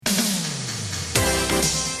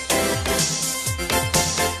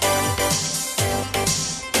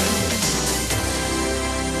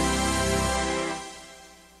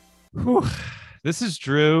Whew. This is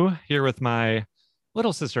Drew here with my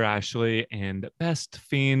little sister Ashley and best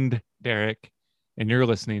fiend Derek, and you're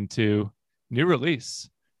listening to New Release,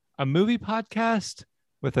 a movie podcast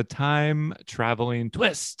with a time traveling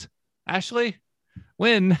twist. Ashley,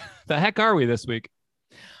 when the heck are we this week?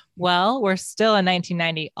 Well, we're still in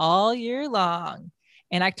 1990 all year long,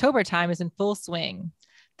 and October time is in full swing.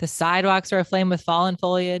 The sidewalks are aflame with fallen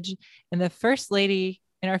foliage, and the first lady,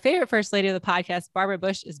 and our favorite first lady of the podcast, Barbara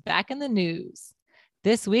Bush, is back in the news.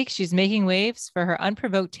 This week, she's making waves for her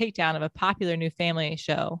unprovoked takedown of a popular new family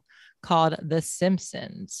show called The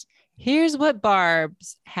Simpsons. Here's what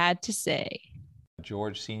Barb's had to say.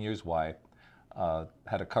 George Sr.'s wife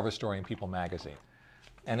had a cover story in People magazine.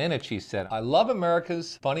 And in it she said, "I love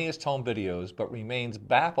America's funniest home videos, but remains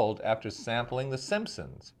baffled after sampling The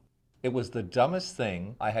Simpsons. It was the dumbest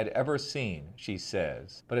thing I had ever seen," she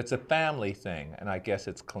says. "But it's a family thing, and I guess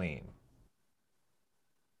it's clean."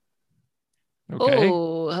 Okay.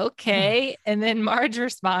 Oh, okay. And then Marge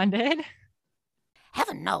responded,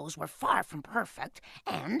 "Heaven knows we're far from perfect,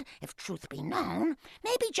 and, if truth be known,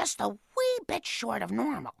 maybe just a wee bit short of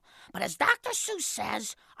normal. But as Dr. Seuss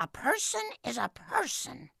says, a person is a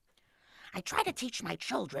person. I try to teach my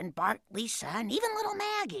children, Bart, Lisa, and even little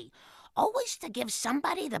Maggie, always to give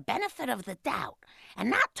somebody the benefit of the doubt and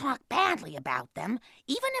not talk badly about them,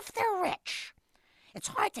 even if they're rich. It's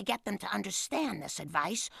hard to get them to understand this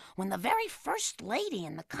advice when the very first lady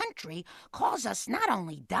in the country calls us not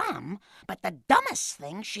only dumb, but the dumbest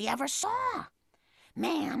thing she ever saw.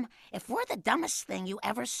 Ma'am, if we're the dumbest thing you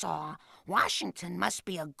ever saw, Washington must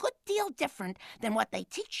be a good deal different than what they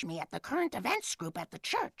teach me at the current events group at the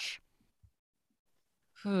church."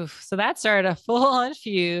 Oof. So that started a full-on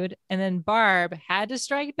feud, and then Barb had to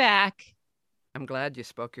strike back. "I'm glad you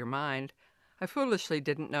spoke your mind. I foolishly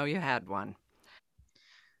didn't know you had one."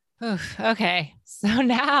 Oof. Okay, so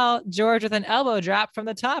now George with an elbow drop from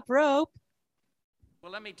the top rope.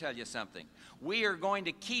 Well, let me tell you something. We are going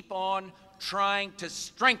to keep on trying to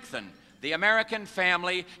strengthen the American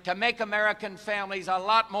family, to make American families a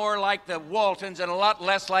lot more like the Waltons and a lot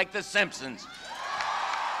less like the Simpsons.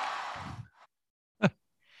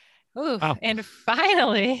 Ooh, Wow. And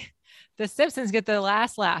finally, the Simpsons get the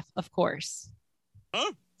last laugh, of course. Hey,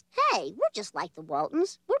 we're just like the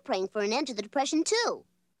Waltons. We're praying for an end to the Depression, too.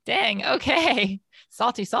 Dang, okay.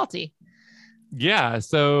 Salty. Yeah,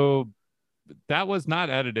 so that was not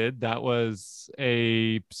edited. That was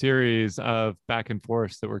a series of back and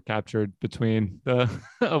forths that were captured between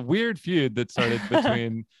a weird feud that started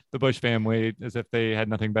between the Bush family, as if they had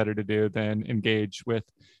nothing better to do than engage with.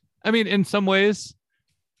 I mean, in some ways,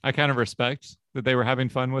 I kind of respect that they were having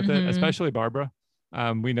fun with it, especially Barbara.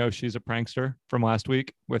 We know she's a prankster from last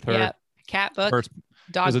week with her cat book, first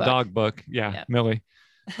dog was book. a dog book. Yeah, Yep. Millie.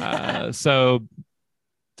 So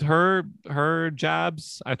her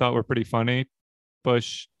jabs I thought were pretty funny.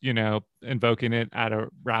 Bush, invoking it at a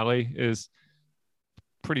rally is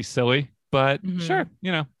pretty silly, but sure,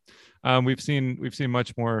 we've seen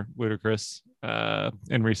much more ludicrous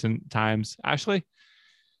in recent times. Ashley,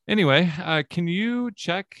 anyway, can you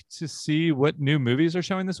check to see what new movies are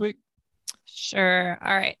showing this week? Sure.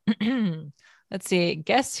 All right. Let's see.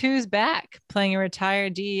 Guess who's back playing a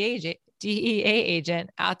retired DEA agent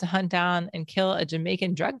out to hunt down and kill a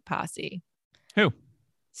Jamaican drug posse? Who?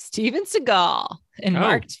 Steven Seagal and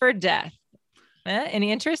Marked for Death.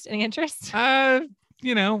 Any interest? We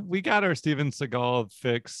got our Steven Seagal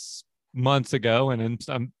fix months ago, and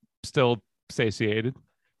I'm still satiated.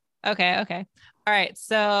 Okay. All right.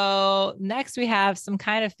 So next we have some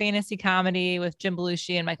kind of fantasy comedy with Jim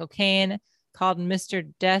Belushi and Michael Caine called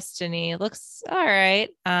Mr. Destiny. Looks all right.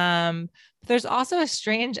 There's also a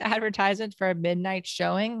strange advertisement for a midnight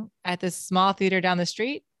showing at this small theater down the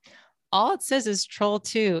street. All it says is Troll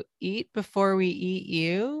 2, eat before we eat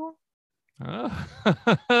you.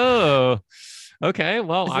 Oh, okay.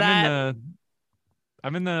 Well, I'm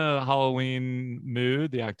in the Halloween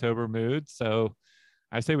mood, the October mood. So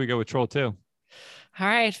I say we go with Troll 2. All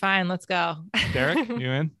right, fine. Let's go. Derek, you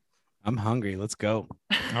in? I'm hungry. Let's go.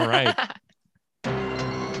 All right.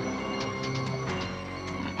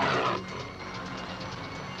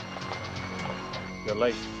 You're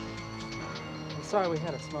late. I'm sorry we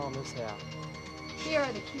had a small mishap. Here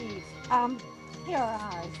are the keys. Here are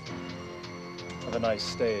ours. Have a nice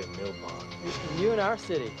stay in Millpond. You in our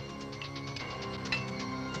city.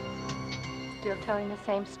 Still telling the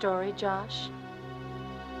same story, Josh?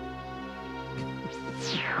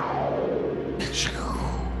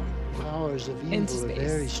 Powers of Into evil are space.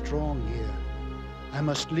 very strong here. I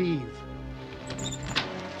must leave.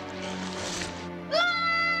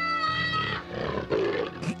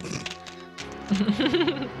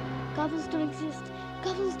 Goblins don't exist.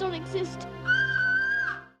 Goblins don't exist.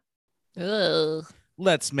 Ugh.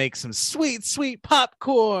 Let's make some sweet, sweet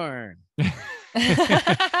popcorn. Oh,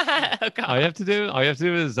 All you have to do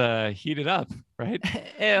is heat it up, right? Ew,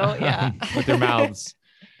 yeah. With your mouths.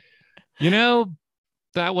 You know,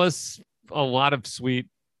 that was a lot of sweet,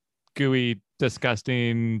 gooey,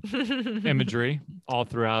 disgusting imagery all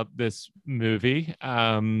throughout this movie.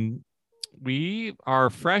 We are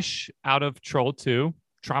fresh out of Troll 2,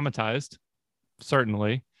 traumatized,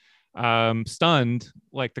 certainly, stunned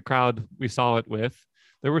like the crowd we saw it with.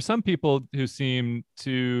 There were some people who seemed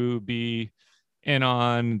to be in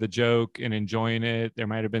on the joke and enjoying it. There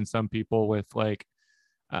might have been some people with like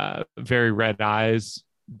very red eyes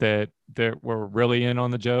that were really in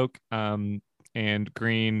on the joke, and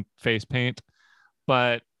green face paint.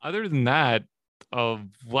 But other than that, a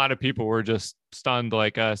lot of people were just stunned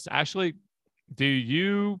like us. Ashley, do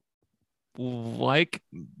you like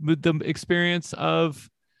the experience of,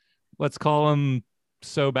 let's call them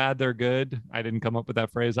so bad they're good? I didn't come up with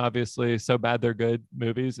that phrase, obviously. So bad they're good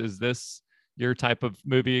movies. Is this your type of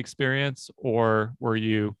movie experience, or were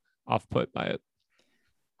you off put by it?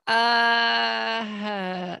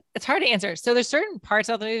 It's hard to answer. So there's certain parts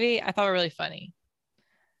of the movie I thought were really funny.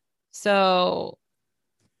 So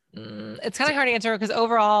it's kind of hard to answer because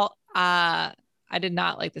overall, I did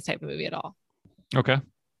not like this type of movie at all. Okay.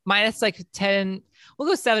 Minus like 10, we'll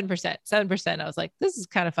go 7%. 7%. I was like, this is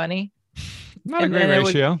kind of funny. Not a great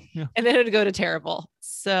ratio. Yeah. And then it would go to terrible.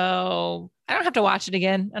 So I don't have to watch it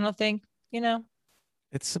again. I don't think,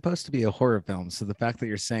 It's supposed to be a horror film. So the fact that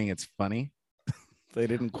you're saying it's funny, they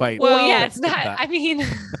didn't quite. Well, yeah, it's not. that. I mean,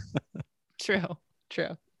 true.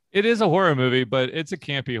 It is a horror movie, but it's a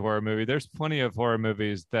campy horror movie. There's plenty of horror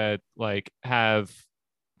movies that like have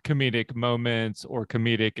comedic moments or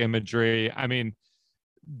comedic imagery. I mean,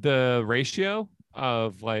 the ratio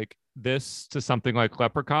of like this to something like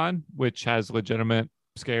Leprechaun, which has legitimate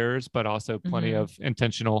scares, but also plenty of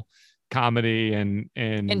intentional comedy and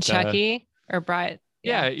Chucky or Bright.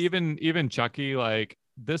 Yeah, even Chucky, like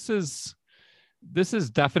this is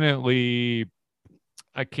definitely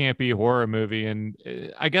a campy horror movie, and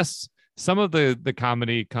I guess some of the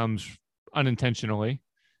comedy comes unintentionally.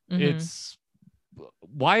 It's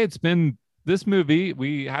why it's been this movie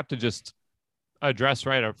we have to just address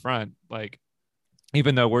right up front. Like,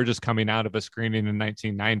 even though we're just coming out of a screening in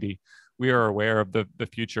 1990, we are aware of the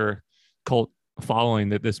future cult following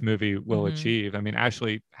that this movie will achieve. I mean,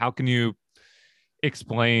 Ashley, how can you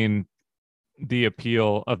explain the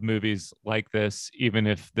appeal of movies like this, even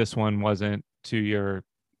if this one wasn't to your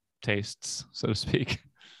tastes, so to speak?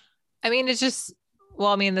 I mean, it's just,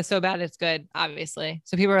 the so bad it's good, obviously.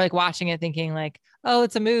 So people are like watching it thinking like, oh,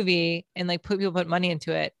 it's a movie, and like people put money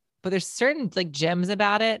into it. But there's certain like gems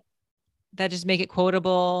about it that just make it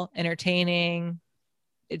quotable, entertaining.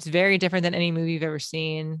 It's very different than any movie you've ever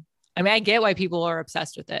seen. I mean, I get why people are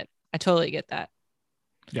obsessed with it. I totally get that.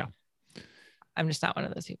 Yeah. I'm just not one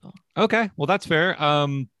of those people. Okay. Well, that's fair.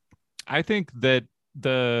 I think that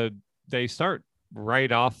they start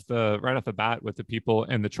right off the bat with the people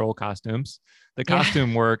in the troll costumes. The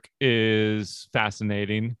costume work is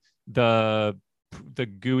fascinating. The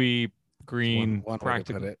gooey green one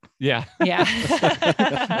practical. way to put it. Yeah.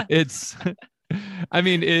 It's, I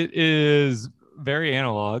mean, it is very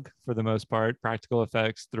analog for the most part, practical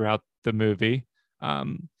effects throughout the movie.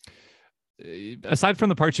 Aside from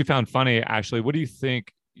the parts you found funny, Ashley, what do you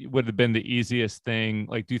think would have been the easiest thing?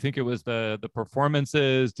 Like, do you think it was the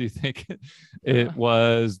performances? Do you think it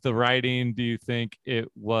was the writing? Do you think it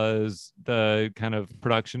was the kind of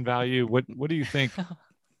production value? What do you think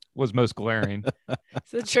was most glaring?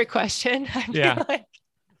 It's a trick question.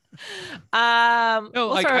 I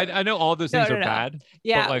know all those things are bad.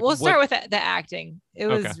 Yeah, like, we'll start with the acting. It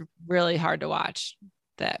was really hard to watch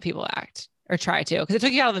that people act or try to, because it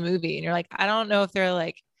took you out of the movie and you're like, I don't know if they're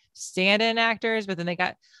like stand-in actors, but then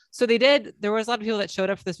there was a lot of people that showed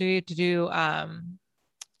up for this movie to do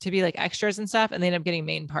to be like extras and stuff, and they ended up getting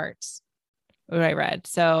main parts, what I read.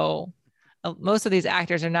 So most of these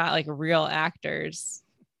actors are not like real actors,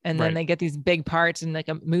 and then they get these big parts in like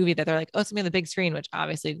a movie that they're like, oh, it's gonna be on the big screen, which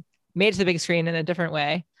obviously made it to the big screen in a different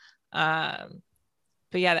way. But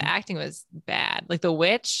yeah, the acting was bad. Like the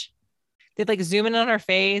witch, they'd like zoom in on her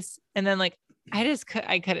face, and then like I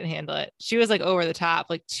couldn't handle it. She was like over the top,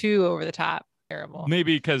 like too over the top. Terrible.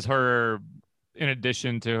 Maybe because in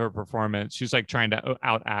addition to her performance, she's like trying to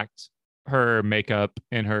outact her makeup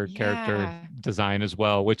and her character design as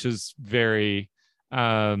well, which is very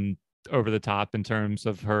over the top in terms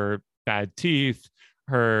of her bad teeth,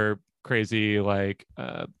 her crazy like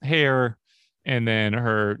hair, and then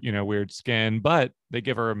her, weird skin, but they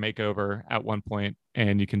give her a makeover at one point,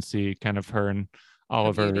 and you can see kind of her and all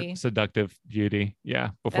of her beauty. seductive beauty.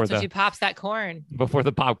 Yeah. That's when she pops that corn. Before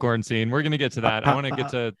the popcorn scene. We're going to get to that. I want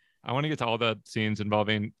to get to all the scenes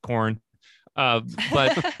involving corn.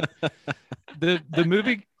 But the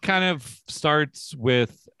movie kind of starts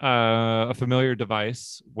with a familiar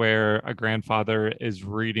device where a grandfather is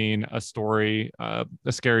reading a story, a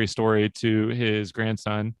scary story to his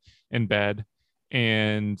grandson in bed.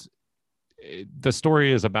 And the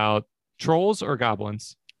story is about trolls or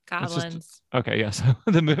goblins. Goblins. Okay, yes.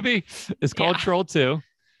 The movie is called Troll 2.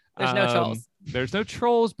 There's no trolls. There's no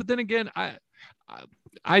trolls, but then again,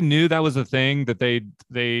 I knew that was a thing that they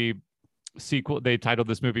titled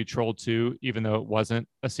this movie Troll 2, even though it wasn't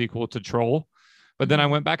a sequel to Troll. But then I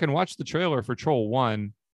went back and watched the trailer for Troll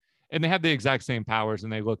 1, and they have the exact same powers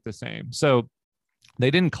and they look the same. So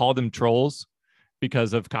they didn't call them trolls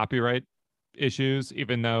because of copyright issues,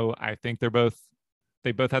 even though I think they both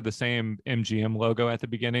had the same MGM logo at the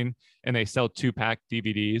beginning, and they sell 2-pack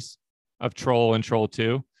DVDs of Troll and Troll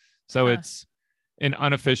 2. So it's an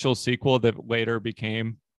unofficial sequel that later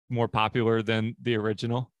became more popular than the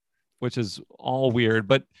original, which is all weird.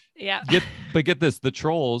 But get this, the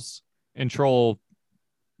trolls in Troll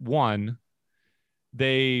 1,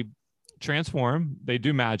 they transform, they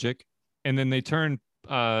do magic, and then they turn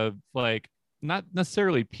like not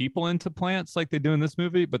necessarily people into plants like they do in this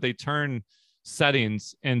movie, but they turn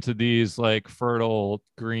settings into these like fertile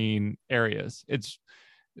green areas. It's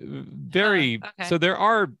very so there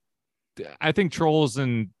are, I think trolls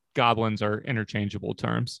and goblins are interchangeable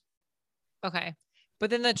terms. Okay.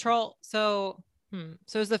 But then the troll, so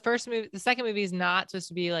is the second movie is not supposed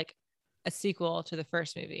to be like a sequel to the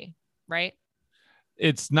first movie, right?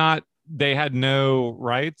 It's not, they had no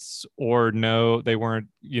rights or they weren't,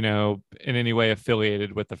 in any way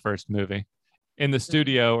affiliated with the first movie. In the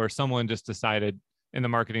studio, or someone just decided in the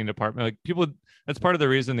marketing department, like people, that's part of the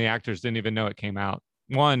reason the actors didn't even know it came out.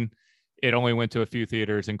 One, it only went to a few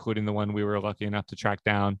theaters, including the one we were lucky enough to track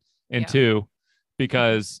down. And two,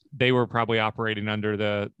 because they were probably operating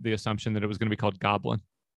under the assumption that it was going to be called Goblin.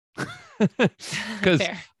 Because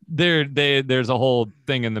there's a whole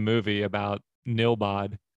thing in the movie about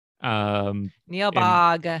Nilbog.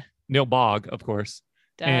 Nilbog, of course.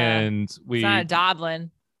 Duh. And it's not a Doblin.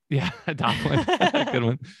 Yeah, a Doblin. Good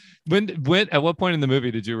one. When at what point in the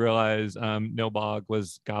movie did you realize Nilbog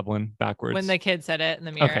was Goblin backwards? When the kid said it in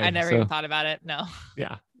the mirror. Okay, I never even thought about it. No.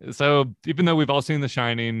 Yeah. So even though we've all seen The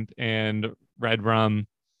Shining and Red Rum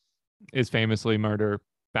is famously murder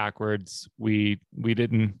backwards, we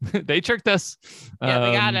didn't. They tricked us. Yeah,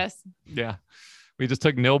 they got us. Yeah. We just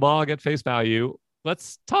took Nilbog at face value.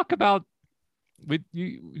 Let's talk about, we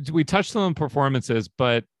touched on performances,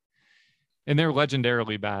 and they're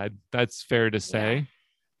legendarily bad. That's fair to say.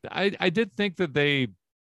 Yeah. I did think that they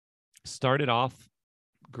started off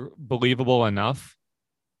believable enough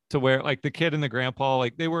to where, like, the kid and the grandpa,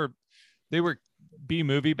 like they were B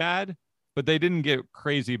movie bad, but they didn't get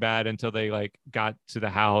crazy bad until they like got to the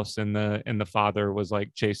house and the father was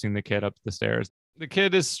like chasing the kid up the stairs. The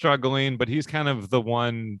kid is struggling, but he's kind of the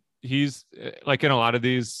one. He's like in a lot of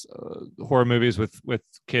these horror movies with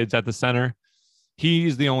kids at the center.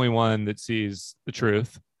 He's the only one that sees the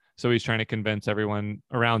truth. So he's trying to convince everyone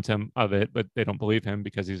around him of it, but they don't believe him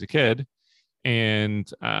because he's a kid. And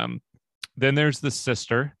then there's the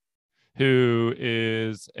sister who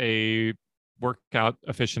is a workout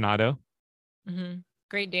aficionado. Mm-hmm.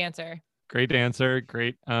 Great dancer. Great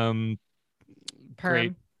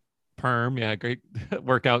perm. Yeah. Great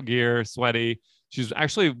workout gear, sweaty. She's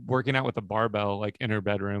actually working out with a barbell, like in her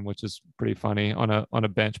bedroom, which is pretty funny on a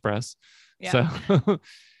bench press. Yeah. So,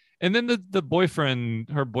 and then her boyfriend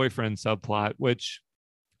subplot, which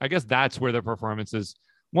I guess that's where the performance is.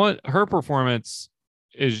 Her performance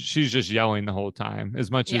is she's just yelling the whole time.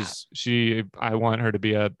 As much as I want her to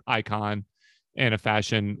be a icon and a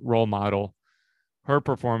fashion role model, her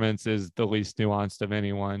performance is the least nuanced of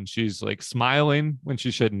anyone. She's like smiling when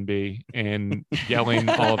she shouldn't be and yelling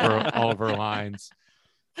all of her lines.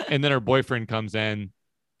 And then her boyfriend comes in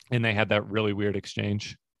and they had that really weird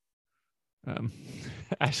exchange.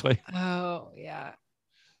 Ashley. Oh yeah.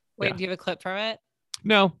 Wait, do you have a clip from it?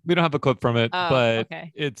 No, we don't have a clip from it, but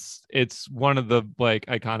okay. It's one of the like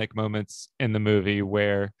iconic moments in the movie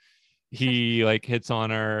where he like hits on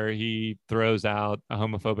her, he throws out a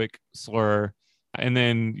homophobic slur, and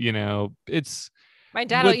then it's my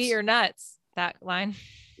dad will eat your nuts. That line.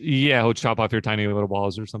 Yeah, he'll chop off your tiny little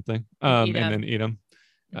balls or something, and then eat them.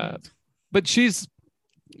 But she's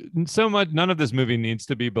so much. None of this movie needs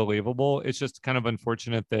to be believable. It's just kind of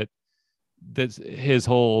unfortunate that his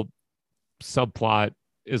whole subplot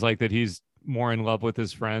is like that he's more in love with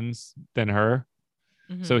his friends than her.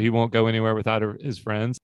 So he won't go anywhere without his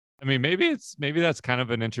friends. I mean, maybe that's kind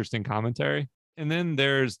of an interesting commentary. And then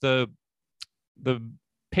there's the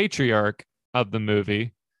patriarch of the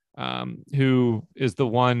movie, who is the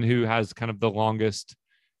one who has kind of the longest,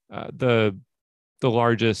 the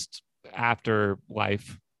largest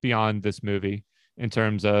afterlife beyond this movie in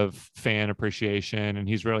terms of fan appreciation, and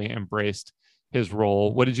he's really embraced his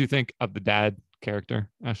role. What did you think of the dad character,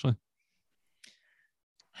 Ashley?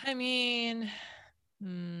 I mean,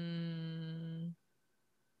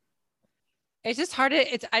 it's just hard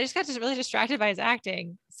to, I just got just really distracted by his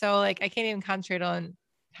acting. So like, I can't even concentrate on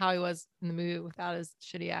how he was in the movie without his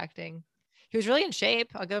shitty acting. He was really in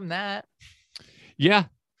shape. I'll give him that. Yeah.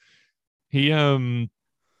 He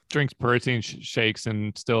drinks protein shakes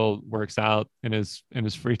and still works out in his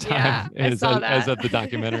free time, Yeah, as of the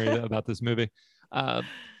documentary about this movie.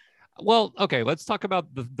 Well, okay, let's talk about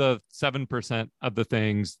the 7% of the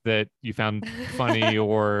things that you found funny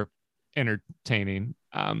or entertaining.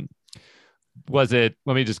 Was it,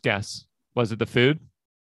 let me just guess, was it the food?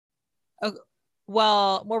 Oh,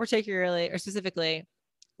 well, more particularly or specifically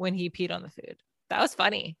when he peed on the food. That was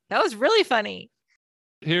funny. That was really funny.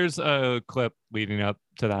 Here's a clip leading up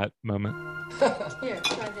to that moment. Here,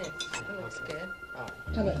 try this. It looks good.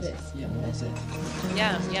 How about this? Yeah, that's it.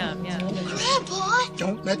 Yeah. Grandpa!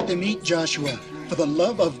 Don't let them eat, Joshua. For the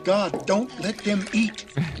love of God, don't let them eat.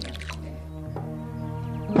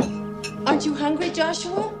 Aren't you hungry,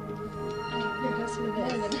 Joshua? Here, have some of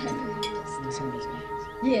this.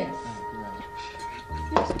 Yes.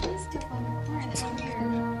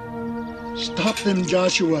 Stop them,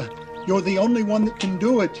 Joshua. You're the only one that can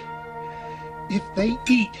do it. If they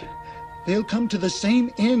eat, they'll come to the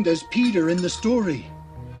same end as Peter in the story.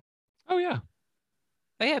 Oh,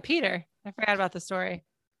 yeah, Peter. I forgot about the story.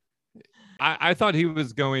 I thought he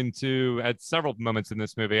was going to, at several moments in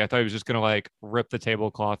this movie, I thought he was just going to like rip the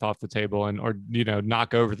tablecloth off the table or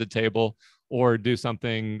knock over the table or do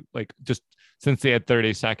something like, just since they had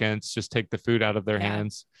 30 seconds, just take the food out of their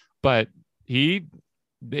hands. But he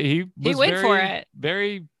was went for it.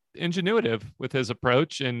 Very ingenuitive with his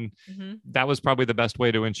approach. And that was probably the best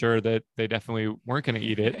way to ensure that they definitely weren't going to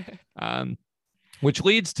eat it. Which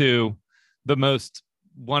leads to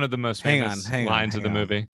one of the most famous lines of the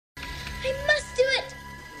movie. I must do it.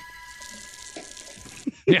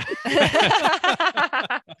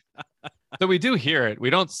 Yeah. So we do hear it. We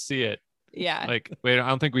don't see it. Yeah. Like, I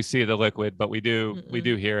don't think we see the liquid, but we do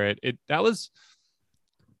hear it.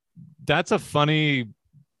 That's a funny,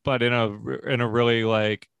 but in a really,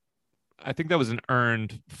 like, I think that was an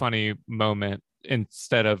earned funny moment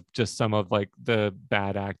instead of just some of like the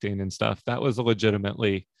bad acting and stuff. That was a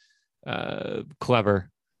legitimately clever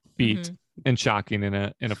beat and shocking in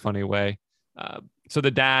a funny way. So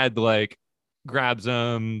the dad like grabs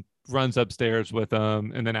him, runs upstairs with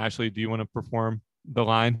him, and then Ashley, do you want to perform the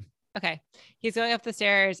line? Okay. He's going up the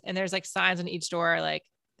stairs and there's like signs on each door, like,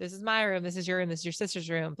 this is my room, this is your room, this is your sister's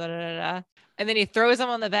room, blah, blah, blah, blah. And then he throws him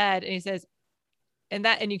on the bed and he says,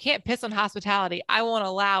 and you can't piss on hospitality. I won't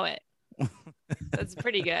allow it. That's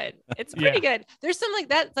pretty good. It's pretty good. There's some like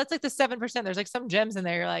that. That's like the 7%. There's like some gems in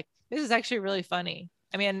there. You're like, this is actually really funny.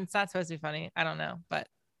 I mean, it's not supposed to be funny. I don't know, but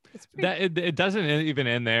it's pretty. It doesn't even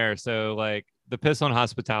end there. So like the piss on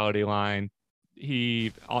hospitality line, when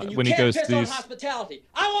he goes to these hospitality,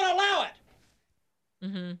 I won't allow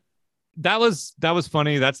it. That was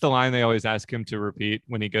funny. That's the line they always ask him to repeat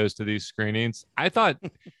when he goes to these screenings. I thought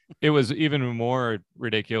it was even more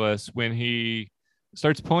ridiculous when he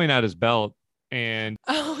starts pulling out his belt and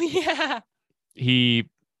he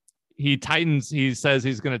tightens. He says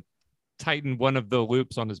he's going to tighten one of the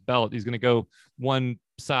loops on his belt. He's going to go one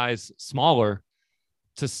size smaller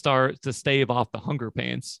to stave off the hunger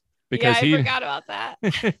pains. Because I forgot about that.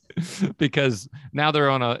 Because now they're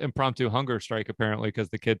on an impromptu hunger strike, apparently, because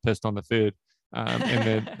the kid pissed on the food. And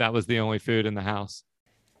then that was the only food in the house.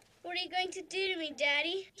 What are you going to do to me,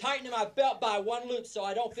 Daddy? Tighten my belt by one loop so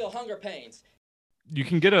I don't feel hunger pains. You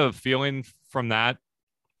can get a feeling from that,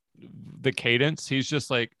 the cadence. He's just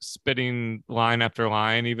like spitting line after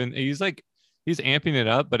line. Even he's amping it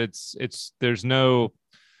up, but there's no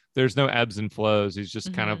ebbs and flows. He's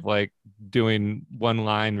just kind of like doing one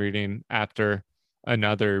line reading after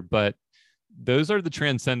another. But those are the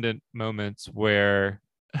transcendent moments where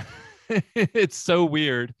it's so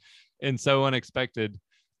weird and so unexpected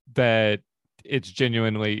that it's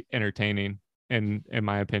genuinely entertaining, in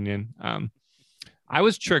my opinion. I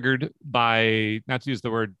was triggered by, not to use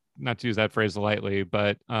that phrase lightly,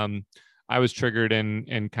 but I was triggered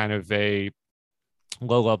in kind of a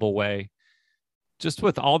low level way, just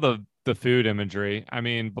with all the the food imagery. I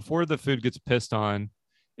mean, before the food gets pissed on,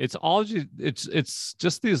 it's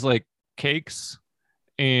just these like cakes,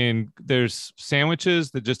 and there's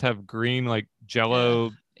sandwiches that just have green like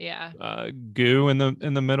jello Yeah. goo in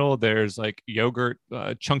the middle. There's like yogurt,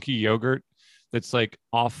 chunky yogurt that's like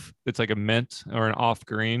off, it's like a mint or an off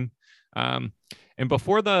green. And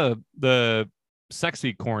before the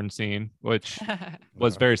sexy corn scene, which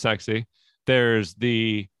was very sexy, there's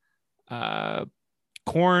the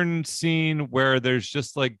corn scene where there's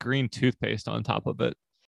just like green toothpaste on top of it.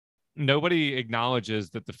 Nobody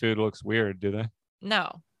acknowledges that the food looks weird, do they?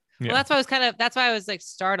 No. Yeah. Well, that's why I was like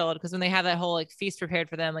startled, because when they have that whole like feast prepared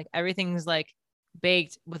for them, like everything's like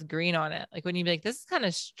baked with green on it. Like when you be like, this is kind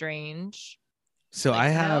of strange. So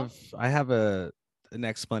Like, I have an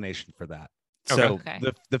explanation for that. Okay. So Okay.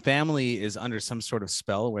 the family is under some sort of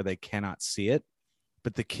spell where they cannot see it,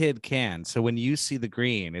 but the kid can. So when you see the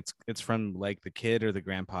green, it's from like the kid or the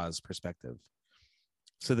grandpa's perspective.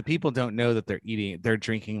 So the people don't know that they're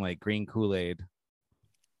drinking like green Kool-Aid.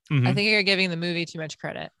 Mhm. I think you're giving the movie too much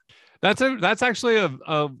credit. That's actually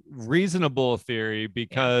a reasonable theory,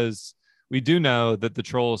 because we do know that the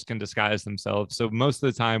trolls can disguise themselves. So most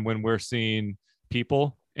of the time when we're seeing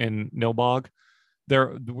people in Nilbog,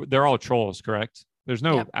 they're all trolls, correct? There's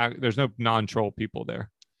no non-troll people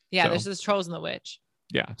there. Yeah, So, there's just trolls in the witch.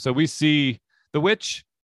 yeah. So we see the witch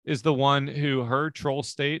is the one who, her troll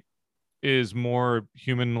state is more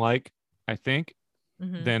human-like, I think,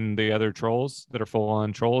 Mhm. than the other trolls that are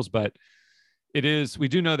full-on trolls. But we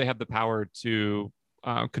do know they have the power to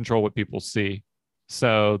control what people see.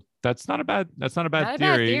 So that's not a bad Not a bad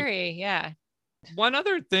theory. Yeah. One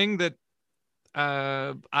other thing that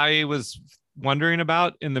I was wondering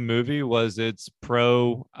about in the movie was its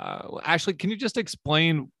actually, can you just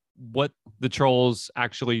explain what the trolls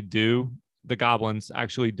actually do, the goblins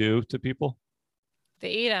actually do to people?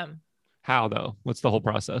 They eat them. How though? What's the whole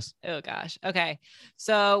process? Oh gosh. Okay.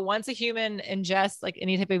 So once a human ingests like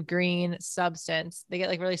any type of green substance, they get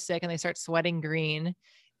like really sick and they start sweating green.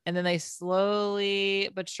 And then they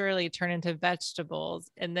slowly but surely turn into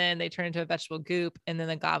vegetables. And then they turn into a vegetable goop. And then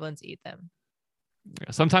the goblins eat them.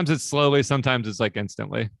 Yeah, sometimes it's slowly, sometimes it's like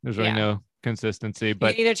instantly. There's really no consistency.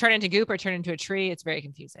 But you can either turn into goop or turn into a tree. It's very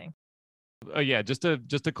confusing. yeah, just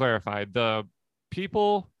to clarify, the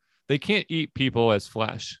people, they can't eat people as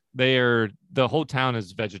flesh. The whole town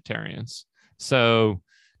is vegetarians. So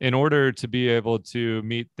in order to be able to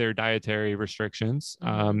meet their dietary restrictions,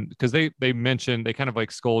 because they kind of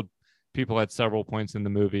like scold people at several points in the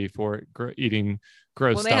movie for eating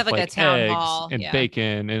gross Well, they stuff have, like, a like town eggs hall, and yeah.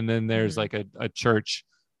 bacon. And then there's like a church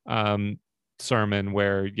sermon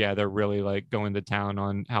where, yeah, they're really like going to town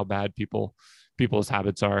on how bad people's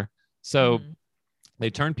habits are. So they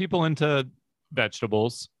turn people into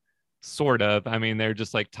vegetables, sort of. I mean, they're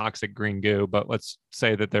just like toxic green goo, but let's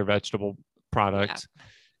say that they're vegetable product.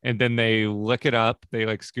 And then they lick it up. They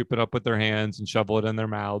like scoop it up with their hands and shovel it in their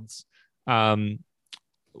mouths.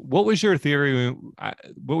 What was your theory?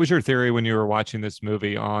 What was your theory when you were watching this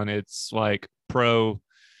movie on its like pro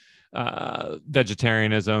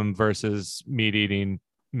vegetarianism versus meat eating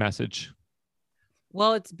message?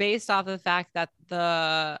 Well, it's based off of the fact that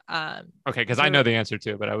okay, because I know the answer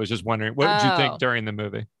too, but I was just wondering, what did you think during the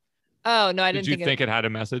movie? Oh no, I didn't. Did you think it had a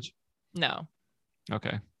message? No.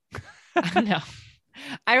 Okay. No.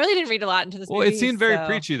 I really didn't read a lot into this movie. Well, it seemed very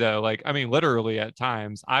preachy though. Like, I mean, literally at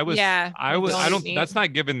times. I don't that's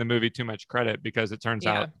not giving the movie too much credit, because it turns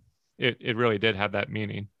out it really did have that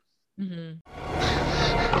meaning. A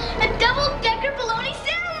double-decker bologna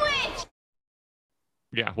sandwich!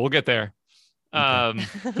 Yeah, we'll get there.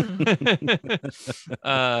 But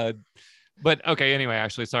okay, anyway,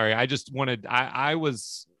 Ashley, sorry. I just wanted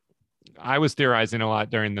I was theorizing a lot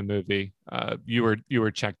during the movie. You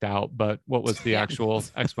were checked out, but what was the actual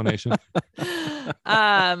explanation?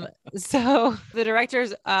 So the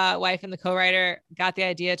director's wife and the co-writer got the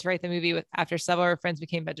idea to write the movie after several of her friends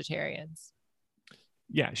became vegetarians.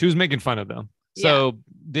 Yeah, she was making fun of them. So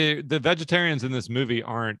the vegetarians in this movie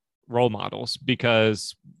aren't role models,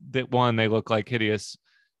 because they look like hideous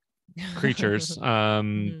creatures,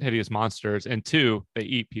 hideous monsters, and two, they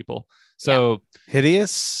eat people. So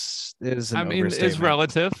hideous is is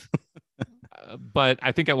relative. But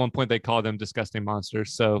I think at one point they call them disgusting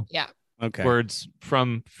monsters. So okay, words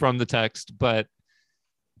from the text. But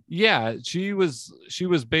yeah, she was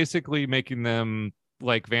basically making them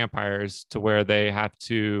like vampires, to where they have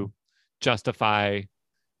to justify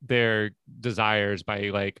their desires by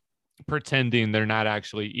like pretending they're not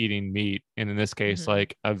actually eating meat, and in this case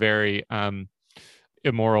like a very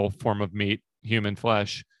immoral form of meat, human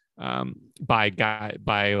flesh.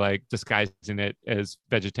 by like disguising it as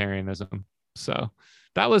vegetarianism. So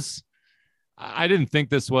that was, I didn't think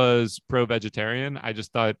this was pro-vegetarian. I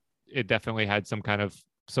just thought it definitely had some kind of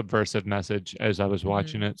subversive message as I was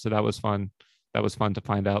watching it. So that was fun. That was fun to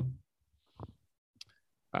find out.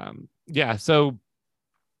 Yeah. So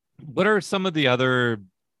what are some of the other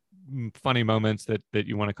funny moments that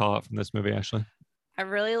you want to call out from this movie, Ashley? I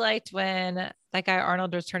really liked when that guy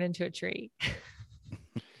Arnold was turned into a tree.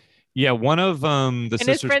 Yeah, one of the and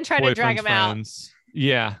his friend tried to drag him friends. Out.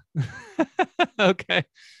 Yeah. Okay.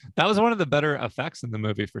 That was one of the better effects in the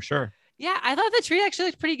movie for sure. Yeah, I thought the tree actually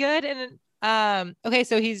looked pretty good. And okay,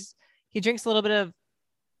 so he drinks a little bit of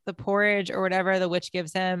the porridge or whatever the witch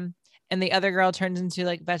gives him, and the other girl turns into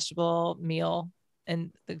like vegetable meal,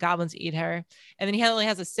 and the goblins eat her. And then he only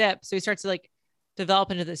has a sip, so he starts to like develop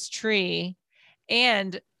into this tree.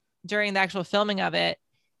 And during the actual filming of it,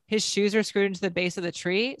 his shoes were screwed into the base of the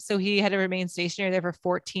tree, so he had to remain stationary there for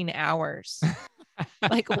 14 hours.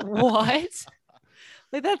 Like, what?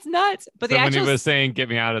 Like, that's nuts. But so when he was saying "get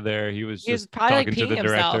me out of there," he was just probably talking like to the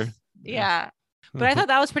himself. director. Yeah. But I thought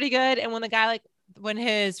that was pretty good. And when the guy, like, when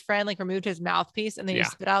his friend like removed his mouthpiece and then he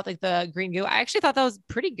spit out like the green goo, I actually thought that was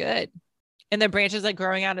pretty good. And the branches like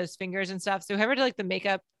growing out of his fingers and stuff. So whoever did like the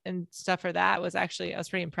makeup and stuff for that was actually, I was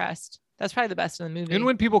pretty impressed. That's probably the best in the movie. And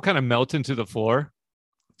when people kind of melt into the floor,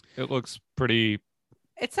 it looks pretty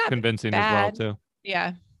it's not convincing bad. as well too.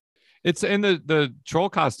 Yeah. It's in the troll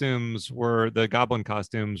costumes the goblin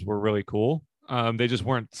costumes were really cool. They just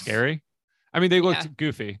weren't scary. I mean, they looked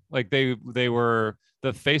goofy. Like they were,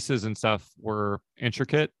 the faces and stuff were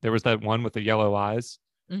intricate. There was that one with the yellow eyes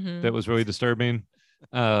that was really disturbing.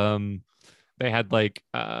 They had like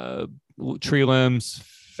tree limbs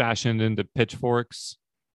fashioned into pitchforks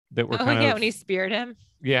that were kind of when he speared him.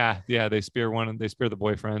 Yeah, they spear the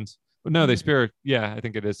boyfriends. But no, they spear. Yeah, I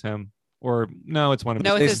think it is him. Or no, it's one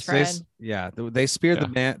of his friend. They speared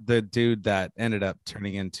the dude that ended up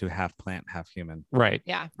turning into half plant, half human. Right.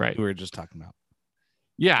 Yeah. Right. Who we were just talking about.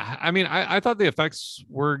 Yeah, I mean, I thought the effects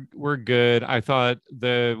were good. I thought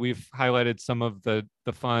we've highlighted some of the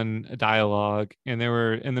fun dialogue, and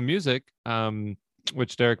the music,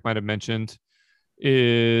 which Derek might have mentioned,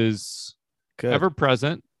 is good. Ever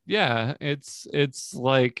present. Yeah, it's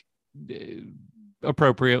like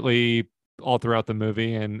appropriately all throughout the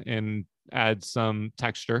movie and add some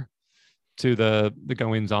texture to the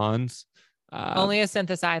goings-ons. Only a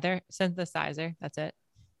synthesizer. That's it.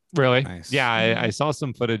 Really? Nice. Yeah, I saw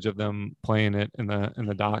some footage of them playing it in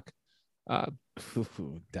the doc.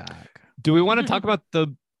 Doc. Do we want to talk about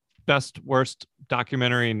the best worst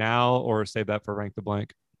documentary now, or save that for Rank the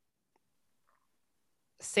Blank?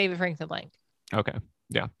 Save it for Rank the Blank. Okay.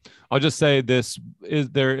 Yeah. I'll just say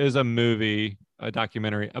there is a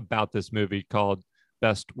documentary about this movie called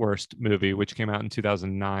Best Worst Movie, which came out in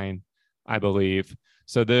 2009, I believe.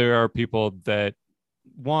 So there are people that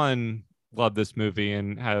love this movie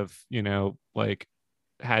and have, like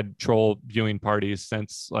had troll viewing parties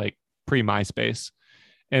since like pre-MySpace.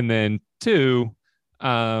 And then two,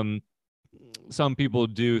 some people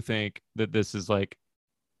do think that this is like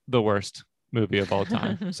the worst movie of all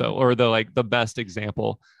time. Or the best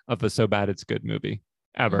example of a so bad it's good movie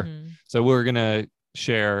ever. So we're going to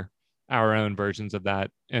share our own versions of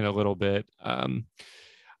that in a little bit.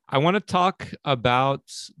 I want to talk about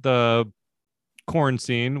the corn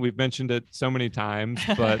scene. We've mentioned it so many times,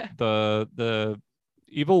 but the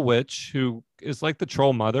evil witch who is like the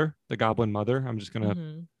troll mother, the goblin mother. I'm just going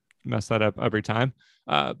to mess that up every time.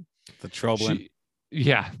 The Troblin.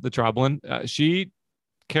 The Troblin. She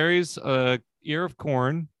carries a ear of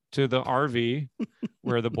corn to the RV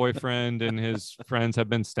where the boyfriend and his friends have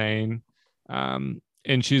been staying.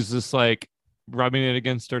 And she's just like rubbing it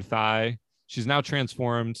against her thigh. She's now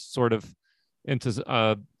transformed sort of into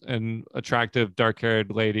an attractive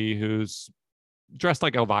dark-haired lady who's dressed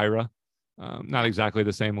like Elvira. Not exactly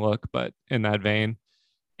the same look, but in that vein.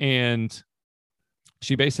 And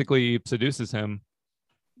she basically seduces him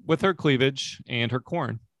with her cleavage and her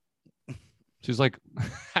corn. She's like,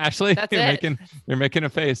 Ashley, you're making a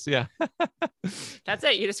face. Yeah. That's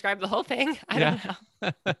it. You described the whole thing. I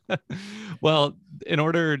don't know. Well, in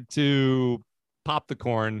order to pop the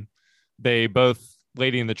corn, they both,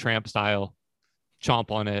 Lady and the Tramp style,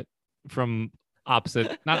 chomp on it from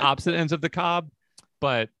not opposite ends of the cob,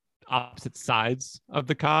 but opposite sides of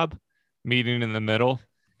the cob, meeting in the middle.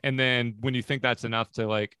 And then when you think that's enough to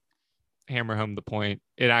like hammer home the point,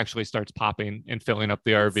 it actually starts popping and filling up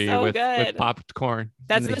the RV with popped corn.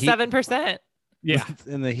 That's the 7%. Yeah.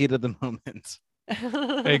 In the heat of the moment.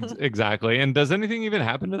 Exactly. And does anything even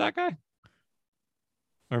happen to that guy?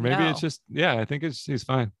 Or maybe it's just, I think he's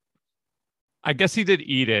fine. I guess he did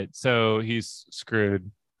eat it, so he's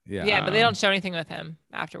screwed. Yeah, but they don't show anything with him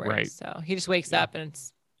afterwards. Right. So he just wakes up and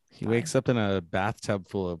it's He wakes up in a bathtub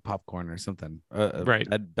full of popcorn or something. Right.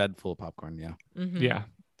 Bed full of popcorn. Yeah. Mhm. Yeah.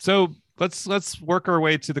 So let's work our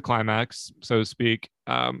way to the climax, so to speak.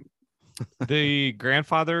 The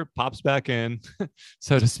grandfather pops back in,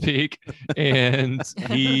 so to speak, and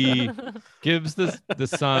he gives the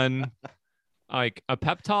son like a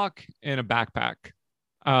pep talk and a backpack.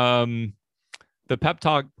 The pep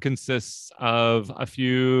talk consists of a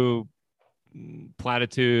few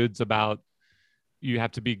platitudes about you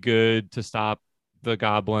have to be good to stop the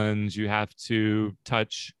goblins. You have to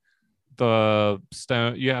touch the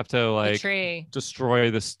stone. You have to like tree.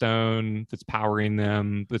 destroy the stone that's powering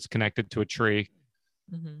them, that's connected to a tree.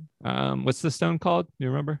 Mhm. What's the stone called? Do you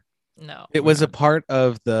remember? No. It was a part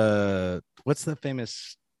of what's the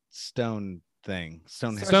famous stone thing?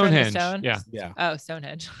 Stonehenge. Stone? Yeah. Yeah. Oh,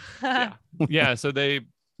 Stonehenge. Yeah. So they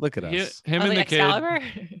look at us. Him Oh, and the the kid. Excalibur?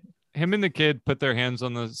 Him and the kid put their hands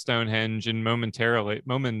on the Stonehenge and momentarily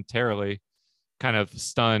kind of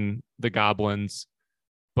stun the goblins,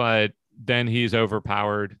 but then he's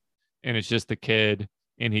overpowered and it's just the kid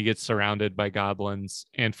and he gets surrounded by goblins.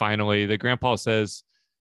 And finally the grandpa says,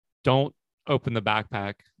 don't open the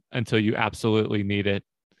backpack until you absolutely need it.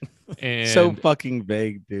 And So fucking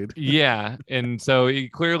vague, dude. yeah. And so he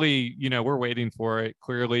clearly, we're waiting for it.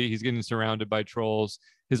 Clearly he's getting surrounded by trolls.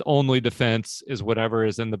 His only defense is whatever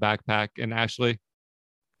is in the backpack. And Ashley,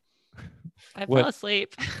 I what- fell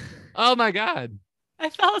asleep. oh my God. I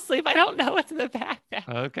fell asleep. I don't know what's in the backpack.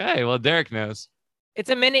 Okay. Well, Derek knows. It's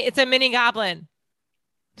a mini goblin.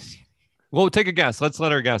 Well, take a guess. Let's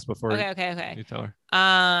let her guess before Okay. you tell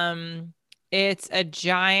her. It's a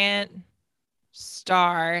giant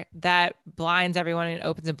star that blinds everyone and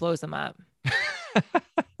opens and blows them up.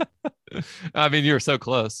 I mean, you're so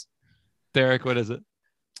close. Derek, what is it?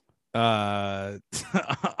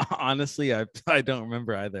 Honestly, I don't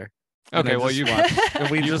remember either. Okay, well, you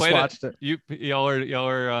we you just played watched it. Y'all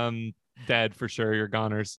are dead for sure. You're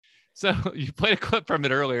goners. So you played a clip from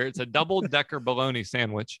it earlier. It's a double-decker bologna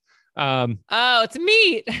sandwich. Oh, it's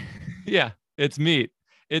meat. Yeah, it's meat.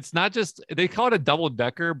 It's not just, they call it a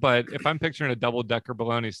double-decker, but if I'm picturing a double-decker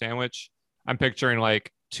bologna sandwich, I'm picturing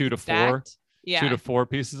like 2 to 4, Stacked. Yeah. 2 to 4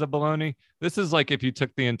 pieces of bologna. This is like if you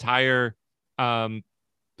took the entire Oscar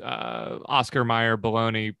Mayer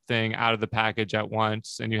bologna thing out of the package at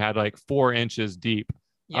once and you had like 4 inches deep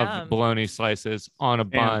Yum. of bologna slices on a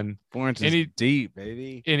bun. 4 inches deep,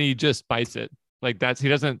 baby. And he just bites it. Like he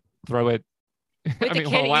doesn't throw it. Wait, I the mean,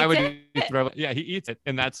 kid why eats would it? he throw it? Yeah, he eats it.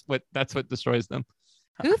 And that's what destroys them.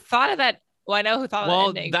 Who thought of that? Well, I know who thought Well,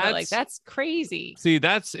 of the ending, but like that's crazy. See,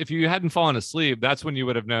 that's if you hadn't fallen asleep, that's when you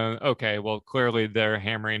would have known, okay, well, clearly they're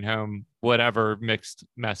hammering home whatever mixed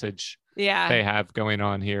message Yeah. they have going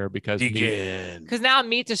on here because Because now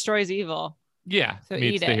meat destroys evil. yeah, So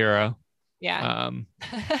meets eat the it. hero. Yeah.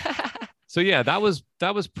 So yeah, that was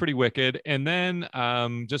pretty wicked. And then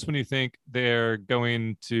just when you think they're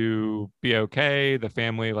going to be okay, the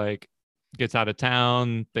family like gets out of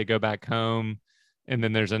town, they go back home, and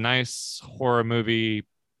then there's a nice horror movie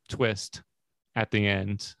twist at the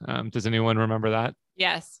end. Does anyone remember that?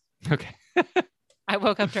 Yes. Okay. I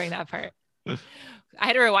woke up during that part. I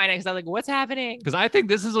had to rewind it because I was like, what's happening? Because I think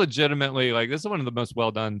this is legitimately like this is one of the most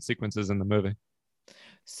well done sequences in the movie.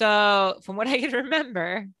 So from what I can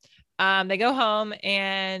remember, they go home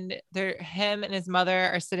and him and his mother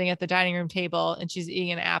are sitting at the dining room table and she's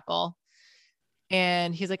eating an apple.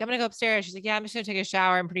 And he's like, I'm going to go upstairs. She's like, yeah, I'm just going to take a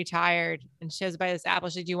shower. I'm pretty tired. And she has to buy this apple.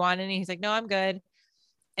 She's like, do you want any? He's like, no, I'm good.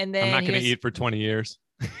 And then I'm not he going to goes, eat for 20 years.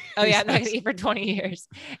 oh yeah, I'm not going to eat for 20 years.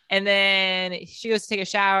 And then she goes to take a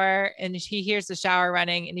shower and he hears the shower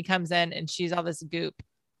running and he comes in and she's all this goop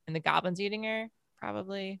and the goblin's eating her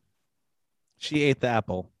probably. She ate the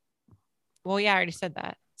apple. Well, yeah, I already said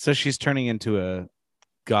that. So she's turning into a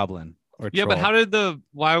goblin or Yeah, but troll. how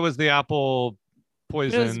why was the apple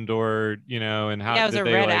poisoned or, and how Yeah, it was did a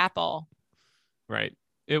they, red like, apple. Right.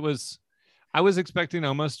 I was expecting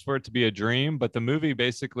almost for it to be a dream, but the movie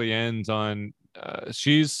basically ends on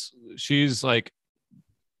she's like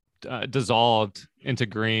dissolved into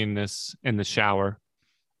greenness in the shower.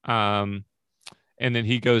 And then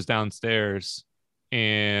he goes downstairs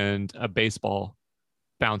and a baseball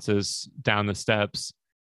bounces down the steps.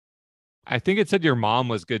 I think it said your mom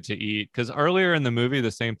was good to eat because earlier in the movie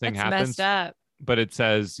the same thing That's happens. messed up. But it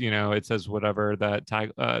says, whatever that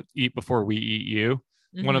tag, eat before we eat you.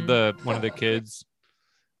 One of Mhm. the kids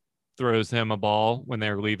throws him a ball when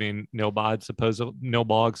they're leaving Nilbog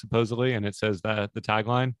supposedly, and it says that the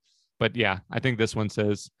tagline. But yeah, I think this one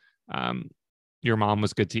says your mom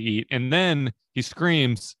was good to eat. And then he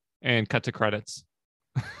screams and cut to credits.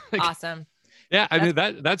 Awesome. Yeah, I mean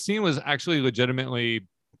that scene was actually legitimately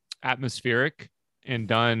atmospheric and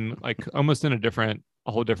done like almost in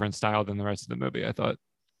a whole different style than the rest of the movie, I thought.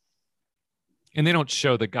 And they don't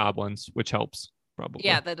show the goblins, which helps probably.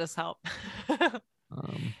 Yeah, that does help.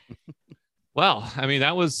 Well, I mean,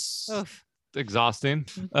 that was Oof. exhausting.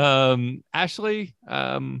 Ashley,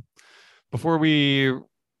 before we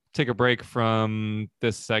take a break from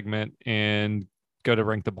this segment and go to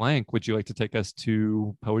Rank the Blank, would you like to take us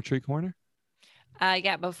to Poetry Corner?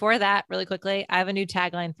 Yeah, before that, really quickly, I have a new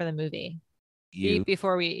tagline for the movie. Eat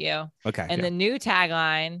before we eat you. Okay. And the new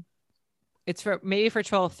tagline, it's for maybe for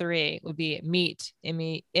Troll 3, would be meet,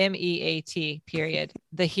 MEAT, period,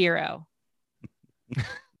 the hero.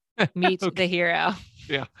 Meet the hero.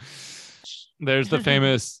 Yeah. There's the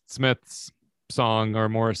famous Smiths song or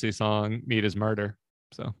Morrissey song, Meat is Murder.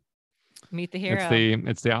 So meet the hero.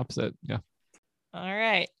 It's the opposite. Yeah. All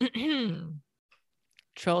right.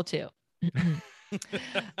 Troll 2.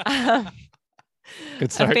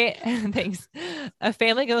 Good start. Thanks. A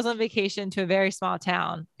family goes on vacation to a very small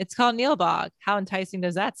town. It's called Neilbog. How enticing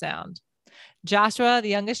does that sound? Joshua, the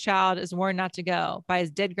youngest child, is warned not to go by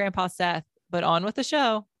his dead grandpa Seth, but on with the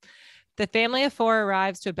show. The family of 4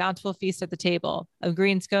 arrives to a bountiful feast at the table of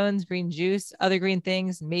green scones, green juice, other green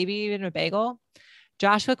things, maybe even a bagel.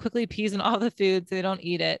 Joshua quickly pees on all the food so they don't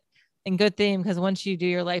eat it. And good thing, because once you do,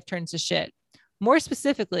 your life turns to shit. More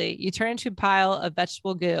specifically, you turn into a pile of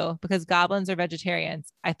vegetable goo because goblins are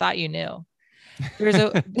vegetarians. I thought you knew.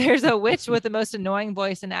 There's a witch with the most annoying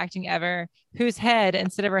voice and acting ever, whose head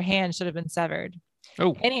instead of her hand should have been severed.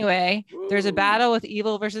 Oh. Anyway, there's a battle with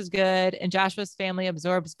evil versus good, and Joshua's family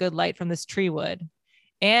absorbs good light from this tree wood.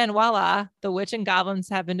 And voila, the witch and goblins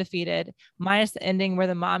have been defeated, minus the ending where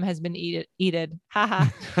the mom has been eated. Haha.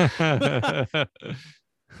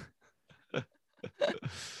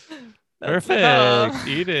 Perfect.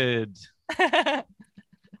 Eat it.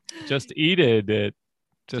 Just eat it.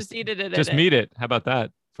 Just eat it. Just meet it. How about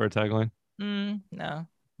that for a tagline? No.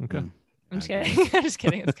 Okay. I'm just kidding. I'm just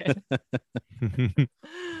kidding. It's good.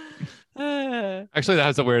 Actually, that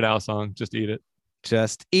has a Weird Al song. Just eat it.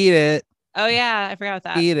 Just eat it. Oh yeah, I forgot about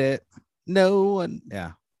that. Eat it. No one.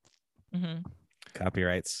 Yeah. Mm-hmm.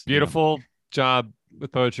 Copyrights. Beautiful job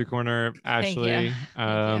with Poetry Corner, Ashley.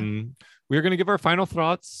 We're going to give our final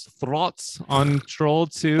thoughts on Troll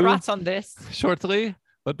 2. Thoughts on this shortly.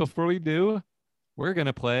 But before we do, we're going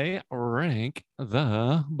to play Rank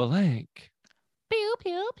the Blank. Pew,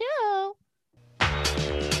 pew, pew.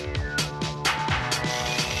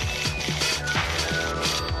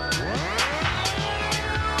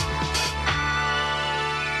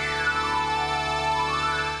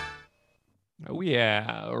 Oh,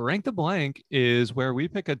 yeah. Rank the Blank is where we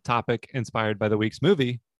pick a topic inspired by the week's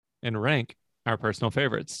movie and rank our personal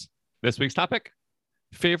favorites. This week's topic,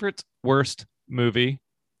 favorite worst movie,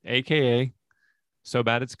 aka So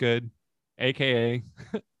Bad It's Good, aka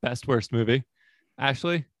best worst movie.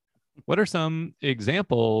 Ashley, what are some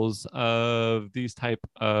examples of these type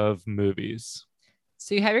of movies?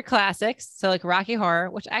 So you have your classics. So like Rocky Horror,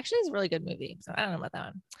 which actually is a really good movie. So I don't know about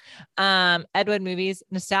that one. Ed Wood movies,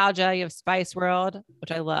 nostalgia. You have Spice World,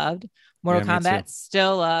 which I loved. Mortal Kombat,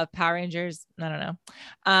 still love. Power Rangers, I don't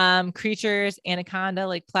know. Creatures, Anaconda,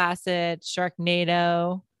 Lake Placid,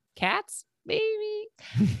 Sharknado, Cats, maybe.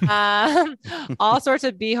 All sorts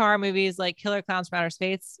of B horror movies like Killer Clowns from Outer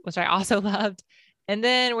Space, which I also loved. And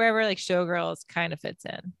then wherever like Showgirls kind of fits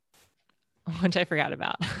in, which I forgot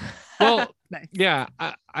about. Well, nice. Yeah,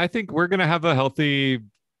 I think we're going to have a healthy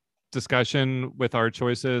discussion with our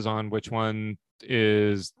choices on which one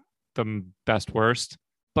is the best worst.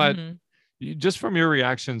 But just from your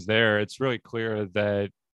reactions there, it's really clear that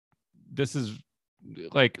this is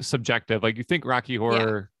like subjective. Like you think Rocky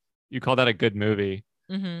Horror, you call that a good movie,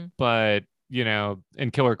 but you know,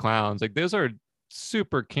 and Killer Clowns, like those are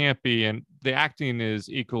super campy and the acting is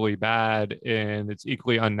equally bad and it's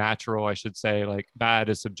equally unnatural, I should say. Like bad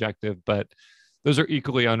is subjective, but those are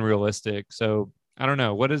equally unrealistic. So I don't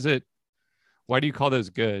know, what is it, why do you call those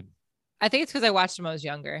good? I think it's because I watched them when I was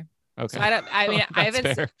younger. Okay. So I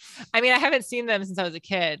haven't seen them since I was a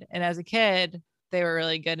kid, and as a kid they were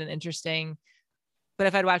really good and interesting. But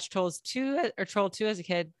if I'd watched Troll 2 as a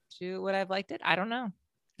kid, would I have liked it? I don't know.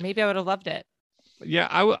 Maybe I would have loved it. Yeah,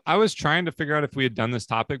 I was trying to figure out if we had done this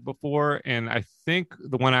topic before, and I think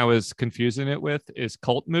the one I was confusing it with is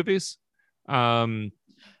cult movies. So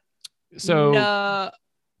no,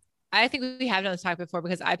 I think we have done this topic before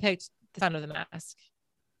because I picked The Son of the Mask.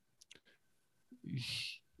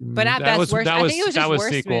 But at That best, was worst. that I was think it was that just was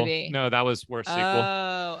worst sequel. movie. No, that was worst sequel.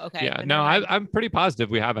 Oh, okay. Yeah, Then no, never mind. I'm pretty positive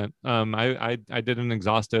we haven't. I did an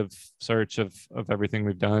exhaustive search of everything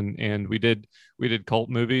we've done, and we did cult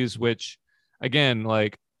movies, which, again,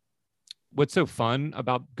 like, what's so fun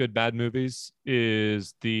about good bad movies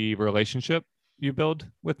is the relationship you build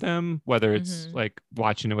with them, whether it's Mhm. like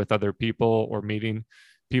watching it with other people or meeting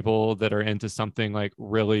people that are into something like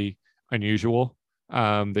really unusual,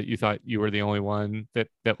 that you thought you were the only one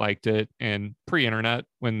that liked it. And pre-internet,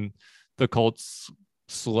 when the cults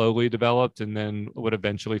slowly developed and then would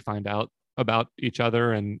eventually find out about each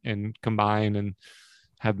other and combine and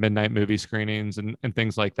have midnight movie screenings and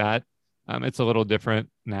things like that. It's a little different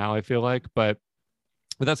now, I feel like, but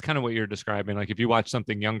that's kind of what you're describing. Like, if you watch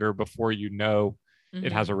something younger before you know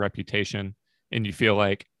it has a reputation, and you feel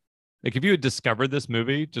like if you had discovered this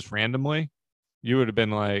movie just randomly, you would have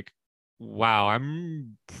been like, wow,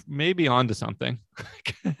 I'm maybe onto something.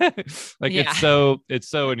 Like, Yeah. it's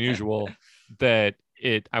so unusual that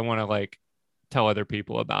I want to like tell other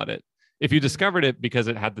people about it. If you discovered it because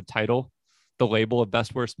it had the title, the label of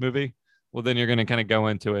best worst movie, well, then you're going to kind of go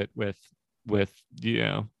into it with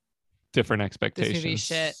different This expectations. movie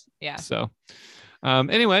shit. Yeah. So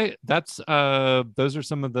anyway, that's those are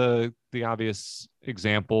some of the obvious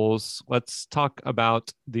examples. Let's talk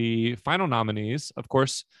about the final nominees. Of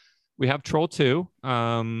course, we have Troll 2,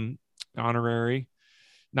 honorary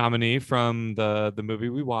nominee from the movie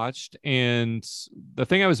we watched. And the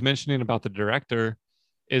thing I was mentioning about the director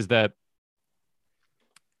is that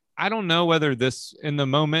I don't know whether this, in the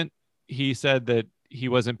moment, he said that he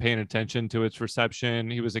wasn't paying attention to its reception.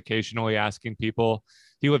 He was occasionally asking people.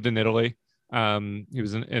 He lived in Italy. He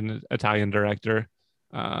was an Italian director,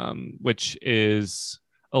 which is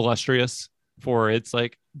illustrious for its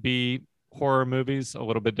like B horror movies, a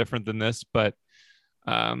little bit different than this, but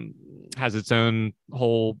has its own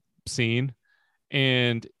whole scene.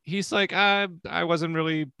 And he's like, I wasn't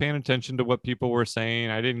really paying attention to what people were saying.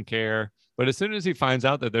 I didn't care. But as soon as he finds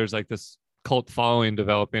out that there's like this cult following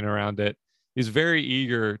developing around it, he's very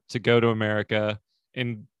eager to go to America.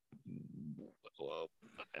 And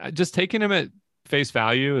just taking him at face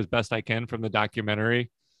value as best I can from the documentary,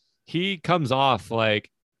 he comes off like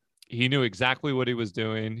he knew exactly what he was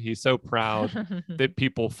doing. He's so proud that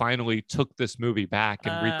people finally took this movie back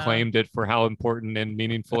and reclaimed it for how important and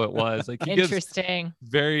meaningful it was. Like, he gives Interesting.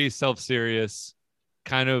 very self-serious,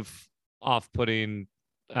 kind of off-putting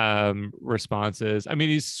responses. I mean,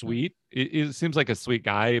 he's sweet. It seems like a sweet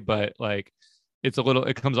guy, but like it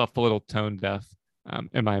comes off a little tone deaf,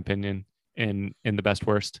 in my opinion, in the best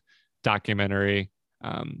worst documentary.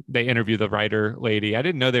 They interview the writer lady. I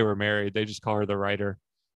didn't know they were married. They just call her the writer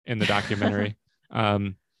in the documentary.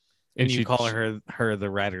 And you call her the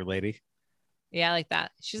writer lady. Yeah, I like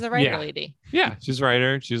that. She's a writer Yeah. lady. Yeah, she's a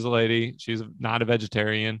writer. She's a lady. She's not a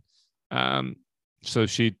vegetarian. So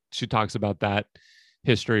she talks about that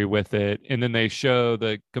history with it. And then they show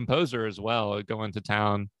the composer as well going to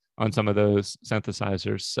town on some of those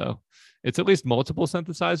synthesizers. So it's at least multiple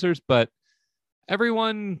synthesizers, but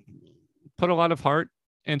everyone put a lot of heart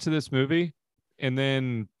into this movie. And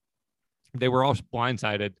then they were all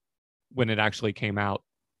blindsided when it actually came out.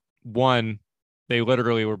 One, they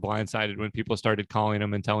literally were blindsided when people started calling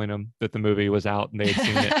them and telling them that the movie was out and they had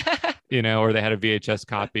seen it, or they had a VHS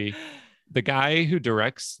copy. The guy who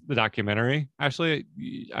directs the documentary, actually,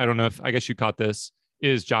 I guess you caught this,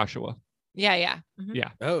 is Joshua. Yeah. Mhm.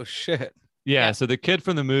 Yeah. Oh, shit. Yeah. So the kid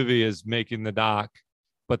from the movie is making the doc,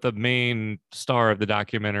 but the main star of the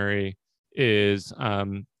documentary is,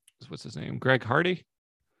 what's his name? Greg Hardy?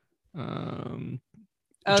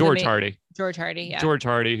 George Hardy. George Hardy, yeah. George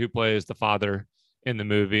Hardy, who plays the father in the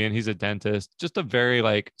movie, and he's a dentist. Just a very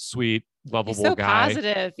like sweet, lovable He's so guy.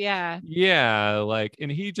 positive, yeah. Yeah, like, and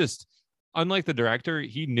he just, unlike the director,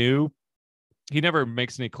 he never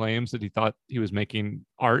makes any claims that he thought he was making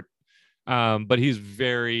art, but he's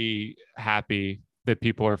very happy that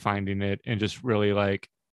people are finding it and just really like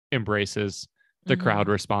embraces the crowd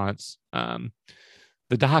response.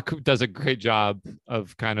 The doc does a great job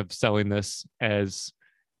of kind of selling this as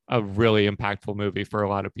a really impactful movie for a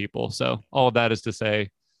lot of people. So all of that is to say,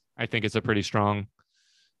 I think it's a pretty strong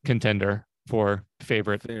contender for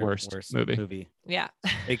favorite worst movie. Yeah.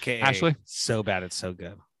 AKA Ashley? So bad it's so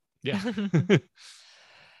good. Yeah.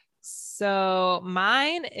 So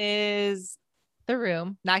mine is The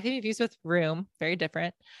Room, not to be confused with Room, very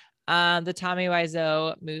different. The Tommy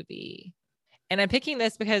Wiseau movie. And I'm picking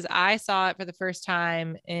this because I saw it for the first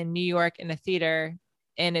time in New York in a theater,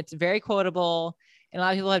 and it's very quotable. And a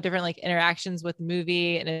lot of people have different like interactions with the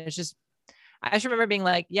movie. And it's just, I just remember being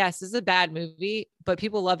like, yes, this is a bad movie, but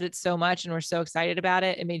people loved it so much and were so excited about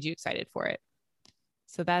it. It made you excited for it.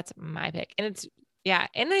 So that's my pick. And it's, yeah.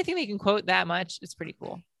 And I think they can quote that much. It's pretty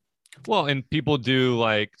cool. Well, and people do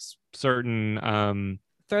like certain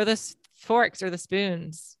throw the forks or the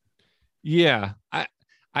spoons. Yeah. I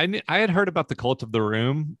had heard about the Cult of the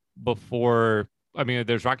Room before. I mean,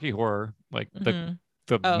 there's Rocky Horror, like the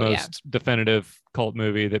most definitive cult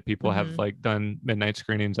movie that people have like done midnight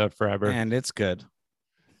screenings of forever. And it's good.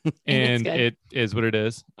 And it is what it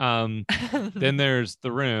is. Then there's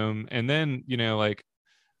The Room, and then, you know, like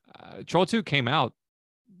Troll 2 came out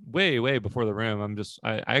way before The Room.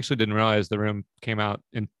 I actually didn't realize The Room came out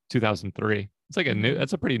in 2003. It's like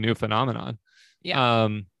that's a pretty new phenomenon. Yeah.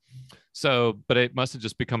 So, but it must have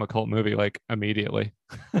just become a cult movie like immediately.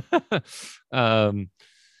 So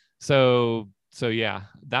yeah,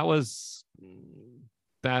 that's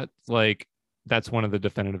one of the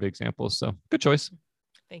definitive examples. So good choice.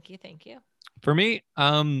 Thank you. For me,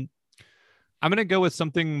 I'm gonna go with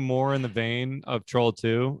something more in the vein of Troll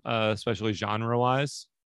 2, especially genre-wise,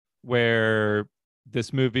 where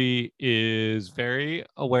this movie is very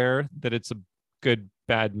aware that it's a good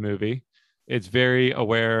bad movie. It's very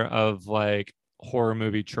aware of like horror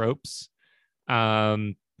movie tropes.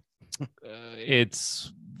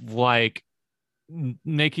 It's like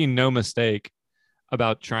making no mistake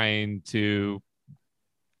about trying to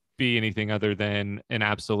be anything other than an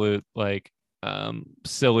absolute like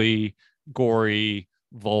silly, gory,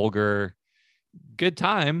 vulgar, good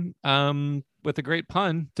time with a great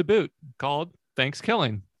pun to boot called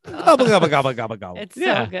Thanksgiving. Gobble, gobble, gobble, gobble, gobble. It's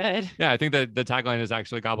so good. Yeah, I think that the tagline is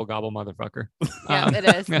actually gobble, gobble, motherfucker. Yeah, it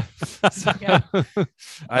is. Yeah.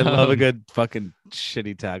 I love a good fucking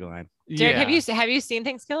shitty tagline. Derek, have you seen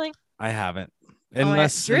Thanksgiving? I haven't.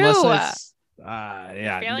 Unless Drew.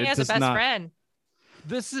 Yeah, failing as a best friend.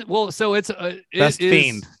 This is so it's Best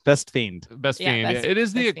Fiend. It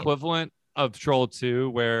is the equivalent of Troll 2,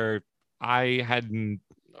 where I hadn't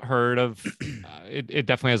heard of it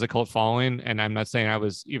definitely has a cult following, and I'm not saying I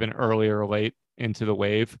was even early or late into the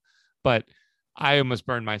wave, but I almost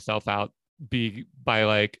burned myself out by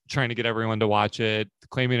like trying to get everyone to watch it,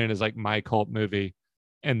 claiming it as like my cult movie,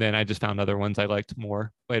 and then I just found other ones I liked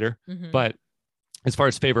more later. But as far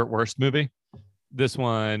as favorite worst movie, this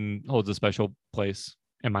one holds a special place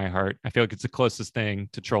in my heart. I feel like it's the closest thing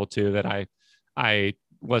to Troll 2 that I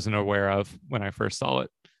wasn't aware of when I first saw it.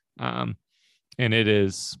 And it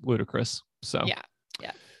is ludicrous. So yeah.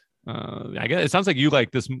 I guess it sounds like you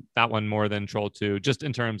like that one more than Troll 2, just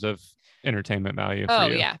in terms of entertainment value. Oh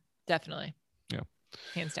for you. yeah, definitely. Yeah,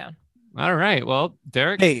 hands down. All right, well,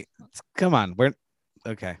 Derek. Hey, come on, we're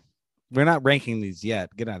not ranking these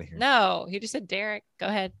yet. Get out of here. No, he just said Derek. Go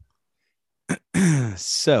ahead.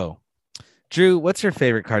 So, Drew, what's your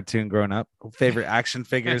favorite cartoon growing up? Favorite action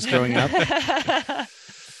figures growing up?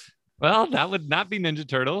 Well, that would not be Ninja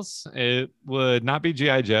Turtles. It would not be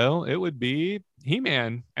G.I. Joe. It would be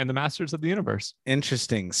He-Man and the Masters of the Universe.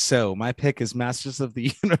 Interesting. So my pick is Masters of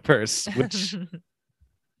the Universe, which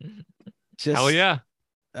hell yeah.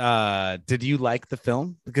 Did you like the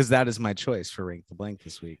film? Because that is my choice for Rank the Blank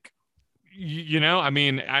this week. You know, I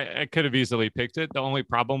mean, I could have easily picked it. The only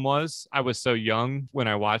problem was I was so young when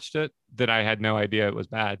I watched it that I had no idea it was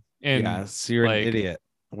bad. And yeah, so you're an idiot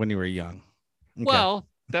when you were young. Okay. Well,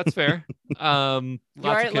 that's fair. You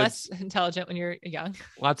are less intelligent when you're young.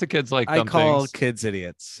 Lots of kids like I dumb call things. kids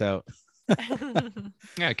idiots. So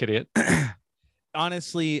yeah, kid idiot.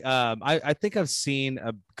 Honestly, I think I've seen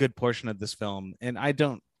a good portion of this film, and I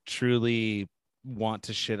don't truly want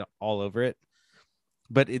to shit all over it.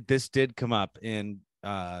 But this did come up in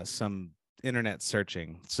some internet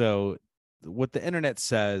searching. So what the internet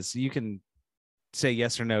says, you can say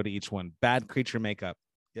yes or no to each one. Bad creature makeup.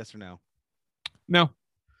 Yes or no? No.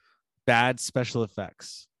 Bad special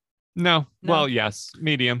effects. No. Well, yes.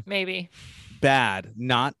 Medium. Maybe. Bad.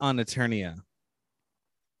 Not on Eternia.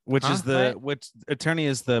 Which is Eternia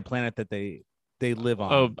is the planet that they live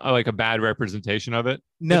on. Oh, like a bad representation of it?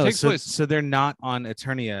 No, so they're not on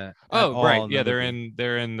Eternia. Oh, right. Yeah, they're in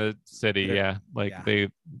the city.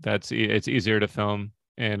 It's easier to film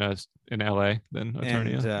in LA than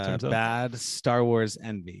Eternia. And bad Star Wars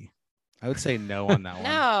envy. I would say no on that one.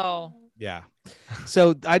 No. Yeah.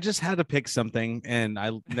 So I just had to pick something, and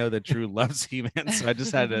I know that Drew loves He-Man, so I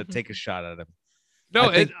just had to take a shot at him.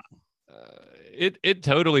 No, it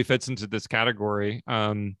totally fits into this category.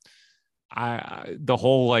 The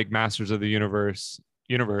whole like Masters of the Universe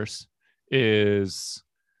is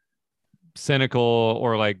cynical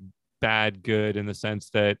or like bad good in the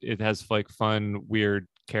sense that it has like fun, weird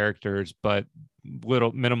characters, but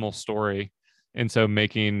minimal story. and so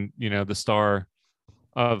making the star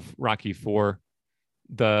of Rocky IV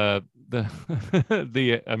the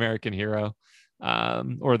the American hero,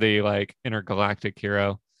 or the like intergalactic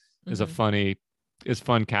hero, is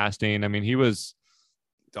fun casting. I mean, he was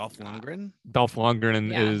Dolph Lundgren. Dolph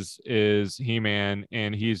Lundgren Yeah. is He-Man,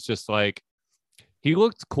 and he's just like, he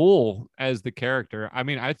looked cool as the character. I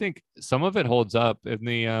mean, I think some of it holds up in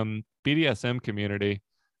the BDSM community.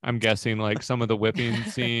 I'm guessing like some of the whipping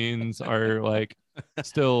scenes are like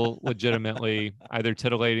still legitimately either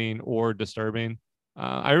titillating or disturbing.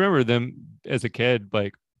 I remember them as a kid,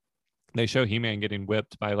 like they show He-Man getting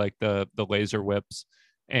whipped by like the laser whips,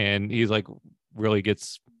 and he's like really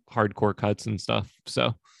gets hardcore cuts and stuff.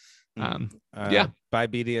 So yeah, by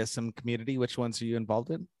BDSM community, which ones are you involved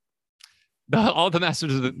in? all the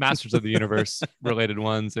Masters of the Universe related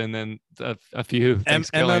ones, and then a few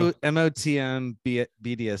Thanksgiving. MOTM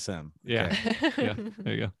BDSM. Yeah. Yeah,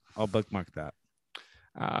 there you go. I'll bookmark that.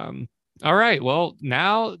 All right, well,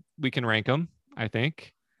 now we can rank them. I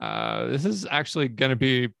think this is actually going to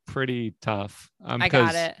be pretty tough. I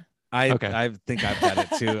got it. I think I've got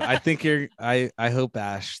it too. I think I hope,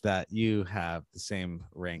 Ash, that you have the same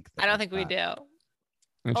rank. I don't think we do.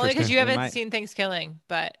 Only because you haven't seen Thanksgiving,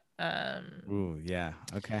 but Ooh, yeah.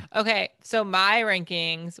 Okay, so my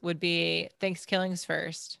rankings would be Thanksgiving's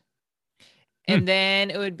first, and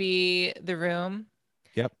then it would be The Room.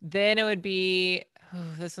 Yep. Then it would be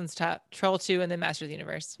this one's tough. Troll 2, and then Masters of the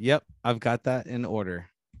Universe. Yep, I've got that in order.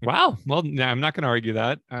 Wow. Well, no, I'm not going to argue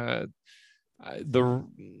that.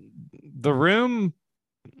 The Room,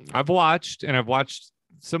 I've watched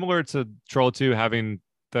similar to Troll 2 having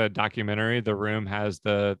the documentary. The Room has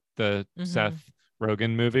the Seth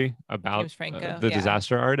Rogen movie about the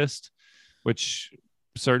disaster artist, which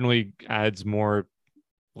certainly adds more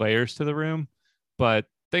layers to The Room. But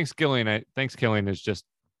Thanksgiving is just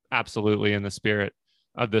absolutely in the spirit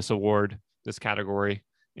of this award, this category,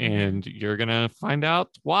 and you're gonna find out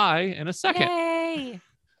why in a second. Yay!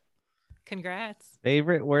 Congrats.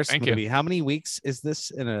 Favorite worst Thank movie. you. How many weeks is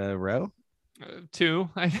this in a row? 2.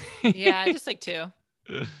 Yeah, just like 2.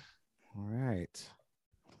 All right.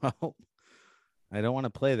 Well, I don't want to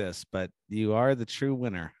play this, but you are the true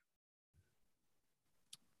winner.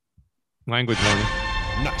 Language warning.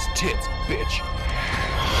 Nice tits, bitch.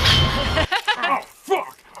 Oh,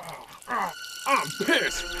 fuck. I'm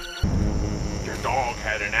pissed. Your dog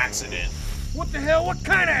had an accident. What the hell? What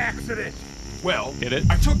kind of accident? Well, Get it?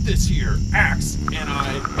 I took this here axe and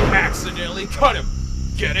I accidentally cut him.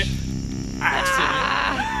 Get it? Accident.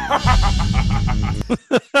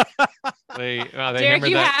 Derek,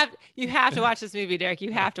 you have to watch this movie, Derek.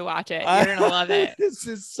 You have to watch it. You're gonna love it. This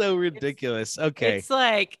is so ridiculous. Okay. It's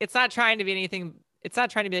like it's not trying to be anything. It's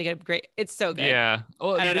not trying to be like a great. It's so good. Yeah.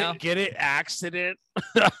 Oh, I don't know. Get it? Accident.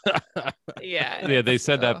 Yeah. Yeah, they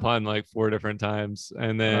said that pun like 4 different times,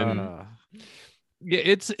 and then yeah,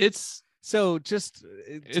 it's so just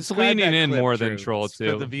it's describe leaning that in clip, more than Drew, Troll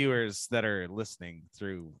for 2 the viewers that are listening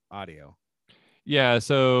through audio. Yeah,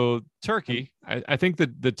 so Turkey. I think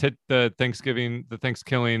the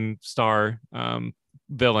Thanksgiving star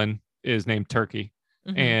villain is named Turkey,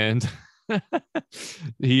 and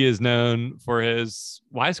he is known for his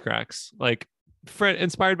wisecracks, like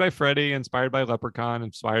inspired by Freddy, inspired by Leprechaun,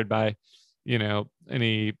 inspired by any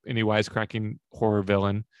wisecracking horror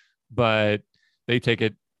villain, but they take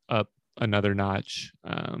it up another notch.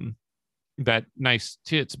 That nice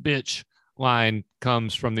tits bitch line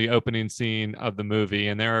comes from the opening scene of the movie,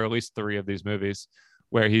 and there are at least 3 of these movies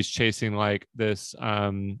where he's chasing like this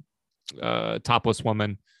topless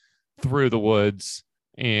woman through the woods,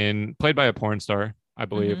 and played by a porn star, I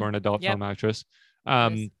believe, or an adult film actress,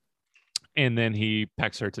 and then he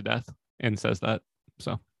pecks her to death and says that.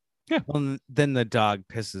 So yeah. Well, then the dog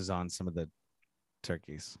pisses on some of the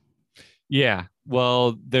turkeys. Yeah,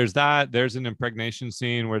 well, there's that. There's an impregnation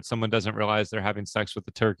scene where someone doesn't realize they're having sex with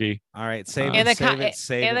the turkey. All right, save And it the for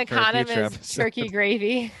a condom future is episode. turkey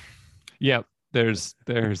gravy. Yep, there's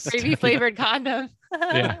Gravy flavored condom.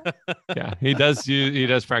 yeah, he does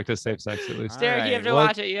practice safe sex at least. Derek, you have to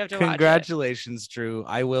watch it. You have to watch it. Congratulations, Drew.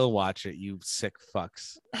 I will watch it, you sick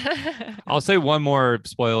fucks. I'll say one more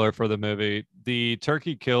spoiler for the movie. The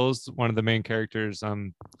turkey kills one of the main characters'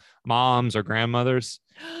 moms or grandmothers,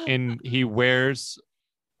 and he wears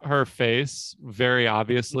her face very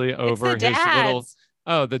obviously over his little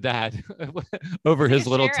the dad over his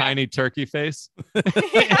little tiny turkey face.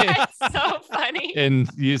 Yeah, it's so funny. And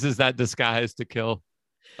uses that disguise to kill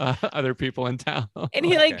other people in town. And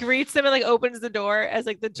he like greets them and like opens the door as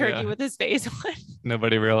like the turkey Yeah. with his face on.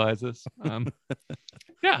 Nobody realizes.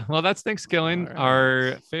 Yeah, well, that's Thanksgiving,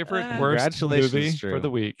 our favorite worst Congratulations, movie Drew. for the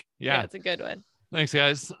week. Yeah, It's a good one. thanks,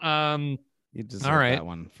 guys. You deserve all right. that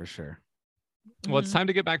one for sure. Well, it's time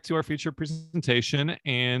to get back to our feature presentation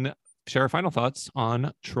and share our final thoughts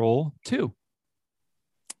on Troll 2.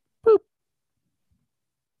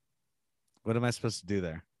 What am I supposed to do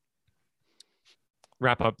there?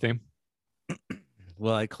 Wrap up theme.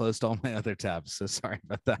 Well, I closed all my other tabs, so sorry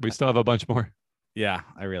about that. We still have a bunch more. Yeah,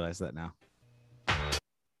 I realize that now.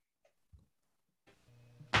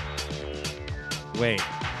 Wait.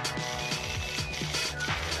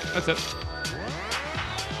 That's it.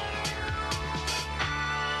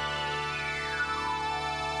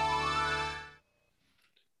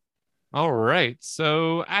 All right.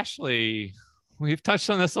 So, Ashley, we've touched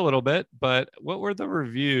on this a little bit, but what were the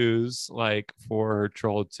reviews like for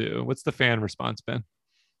Troll 2? What's the fan response been?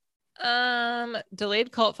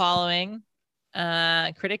 Delayed cult following.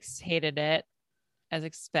 Critics hated it as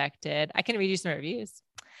expected. I can read you some reviews.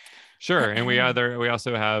 Sure. And we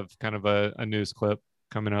also have kind of a news clip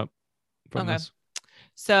coming up from this.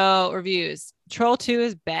 So reviews. Troll 2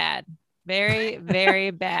 is bad. Very,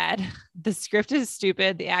 very bad. The script is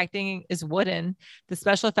stupid. The acting is wooden. The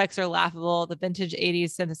special effects are laughable. The vintage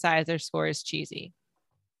 80s synthesizer score is cheesy.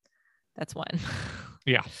 That's one.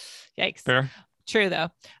 Yeah. Yikes. Fair. True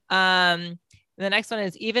though. The next one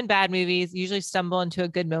is even bad movies usually stumble into a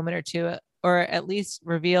good moment or two, or at least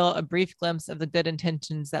reveal a brief glimpse of the good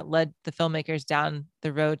intentions that led the filmmakers down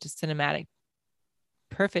the road to cinematic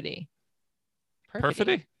perfidy.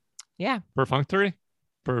 Perfidy? Yeah. Perfunctory?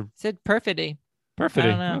 Said perfidy. Perfidy.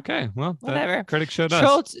 I don't know. Okay. Well, whatever. Critics showed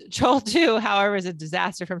us. Troll 2, however, is a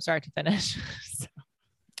disaster from start to finish.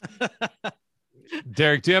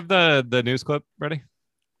 Derek, do you have the news clip ready?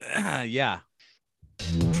 Yeah.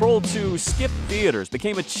 Troll 2 skipped theaters,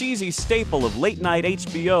 became a cheesy staple of late-night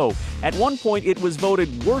HBO. At one point, it was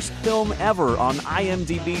voted worst film ever on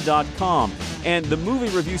IMDb.com, and the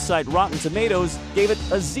movie review site Rotten Tomatoes gave it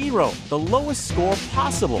a 0, the lowest score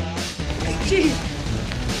possible.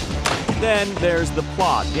 Then there's the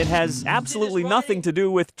plot. It has absolutely nothing to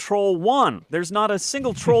do with Troll 1. There's not a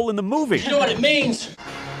single troll in the movie. You know what it means?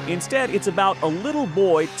 Instead, it's about a little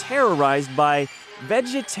boy terrorized by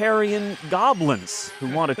vegetarian goblins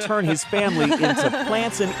who want to turn his family into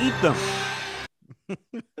plants and eat them.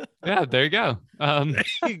 Yeah, there you go. There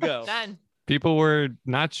you go. Done. People were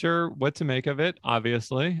not sure what to make of it,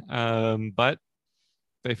 obviously, but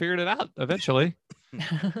they figured it out eventually.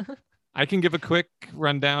 I can give a quick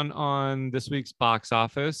rundown on this week's box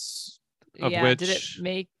office, of which did it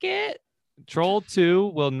make it? Troll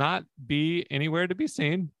 2 will not be anywhere to be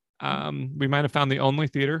seen. We might have found the only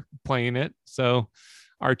theater playing it. So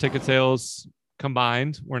our ticket sales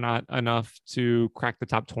combined were not enough to crack the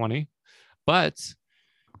top 20. But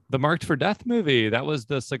the Marked for Death movie, that was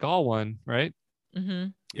the Seagal one, right? Mm-hmm.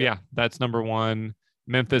 Yeah, that's number one.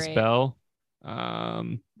 Memphis Great. Belle,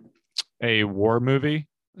 a war movie,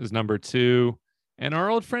 is number 2. And our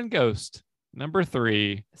old friend Ghost, number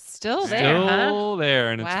 3. Still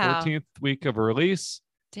there, in its Wow. 14th week of release,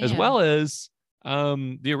 as Damn. well as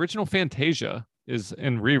the original Fantasia is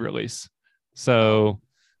in re-release. So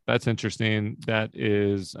that's interesting. That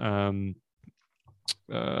is in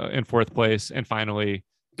 4th place. And finally,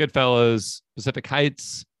 Goodfellas, Pacific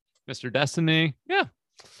Heights, Mr. Destiny. Yeah.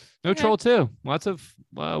 No Troll 2. Lots of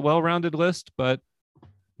well-rounded list, but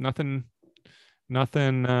nothing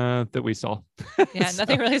that we saw. Yeah, So,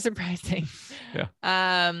 nothing really surprising. Yeah.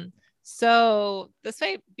 So this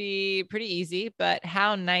might be pretty easy, but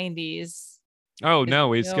how 90s? Oh no,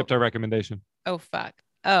 we No. skipped our recommendation. Oh fuck.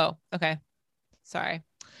 Oh, okay. Sorry.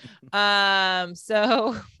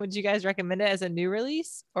 So would you guys recommend it as a new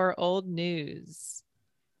release or old news?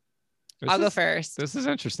 I'll go first. This is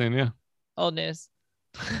interesting. Yeah. Old news.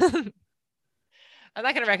 I'm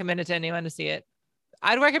not gonna recommend it to anyone to see it.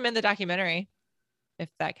 I'd recommend the documentary, if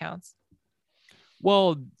that counts.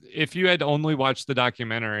 Well, if you had only watched the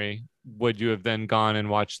documentary, would you have then gone and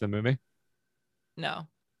watched the movie? No.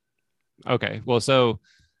 Okay. Well, so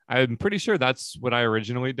I'm pretty sure that's what I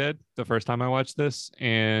originally did the first time I watched this.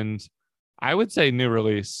 And I would say new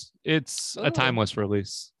release. It's a Ooh. timeless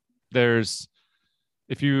release.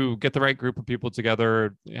 If you get the right group of people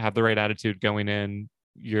together, have the right attitude going in,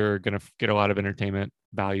 you're going to get a lot of entertainment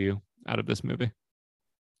value out of this movie.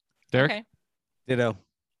 Derek? Okay. Ditto.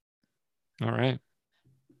 All right.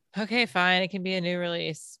 Okay, fine. It can be a new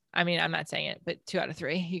release. I mean, I'm not saying it, but 2 out of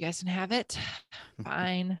 3. You guys can have it.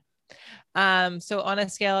 Fine. So on a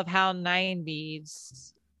scale of how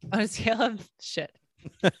 90s, on a scale of shit.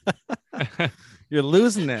 You're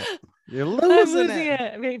losing it. You're I'm losing losing it.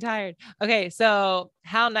 it. I'm getting tired. Okay, so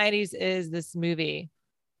how 90s is this movie?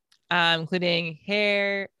 Including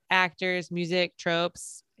hair, actors, music,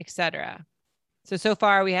 tropes, etc. So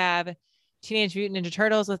far we have Teenage Mutant Ninja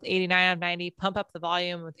Turtles with 89 out of 90, Pump Up the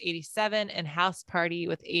Volume with 87, and House Party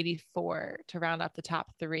with 84 to round up the top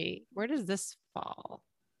 3. Where does this fall?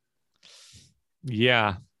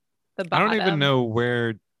 Yeah. The I don't even bottom. know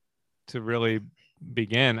where to really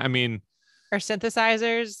begin. I mean, Are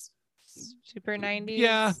synthesizers super 90s?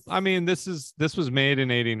 yeah, I mean, this was made in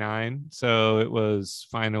 89, so it was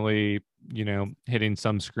finally, hitting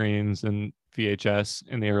some screens and VHS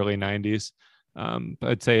in the early 90s. But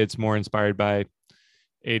I'd say it's more inspired by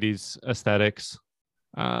 80s aesthetics.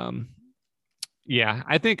 Yeah,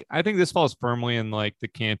 I think this falls firmly in like the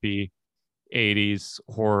campy 80s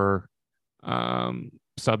horror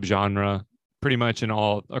subgenre, pretty much in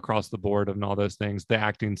all across the board of all those things. The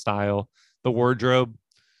acting style, the wardrobe,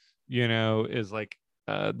 is like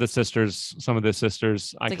some of the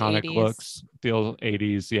sisters' It's iconic like 80s. looks, the old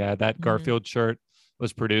 80s. Yeah, that Garfield shirt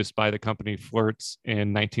was produced by the company Flirts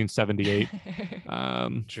in 1978.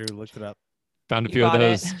 Drew looked it up. Found a You few of bought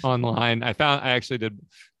those it. online. I actually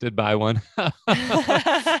did buy one.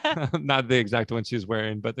 Not the exact one she's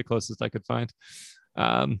wearing, but the closest I could find.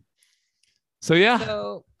 So yeah,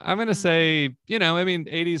 So I'm gonna say, I mean,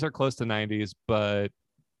 80s are close to 90s, but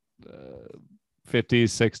 50s,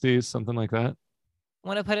 60s, something like that.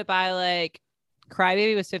 want to put it by like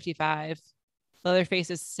Crybaby was 55, Leatherface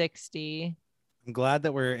is 60. I'm glad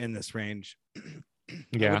that we're in this range.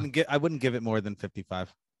 Yeah. I wouldn't give it more than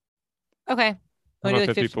 55. Okay. How Wanna do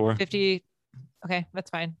about 54? 50. Okay, that's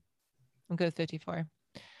fine. I'm good with 54.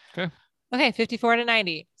 Okay. Okay, 54 to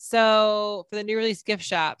 90. So for the new release gift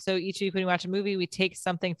shop, so each week when we watch a movie, we take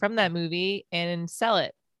something from that movie and sell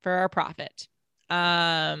it for our profit.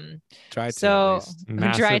 Try to, at So least. we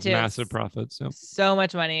try to. Massive profits. Yep. So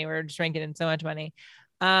much money. We're just drinking in so much money.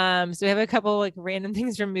 So we have a couple like random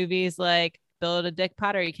things from movies, like build a dick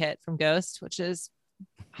pottery kit from Ghost, which is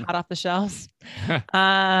hot off the shelves.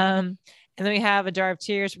 And then we have a jar of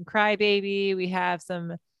tears from Crybaby. We have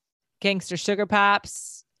some gangster sugar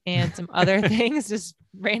pops and some other things, just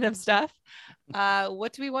random stuff.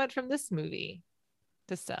 What do we want from this movie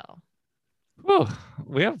to sell? Oh,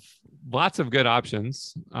 we have lots of good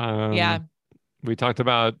options. Yeah. We talked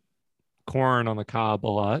about corn on the cob a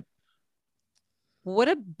lot. What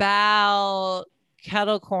about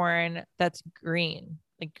kettle corn that's green,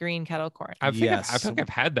 like green kettle corn? I think I've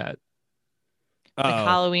had that. Like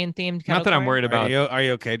Halloween themed kettle Not that I'm corn? worried about. Are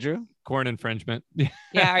you okay, Drew? Corn infringement. Yeah,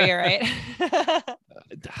 are you all right?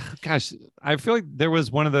 Gosh, I feel like there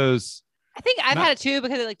was one of those. I think I've had it too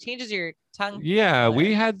because it like changes your tongue. Yeah,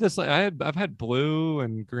 we had this. Like, I've had blue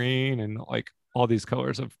and green and like all these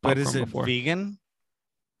colors of But popcorn is it before. vegan?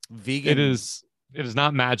 Vegan. It is. It is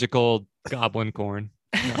not magical goblin corn.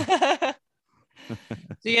 No. So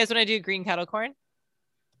you guys want to do green kettle corn?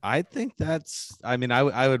 I think that's. I mean,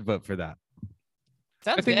 I would vote for that.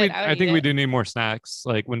 Sounds I think good. I think we do need more snacks.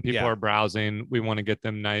 Like when people Yeah. are browsing, we want to get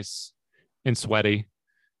them nice and sweaty,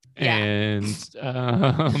 Yeah. and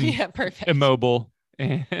Yeah, perfect. immobile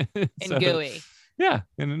and, And gooey. Yeah,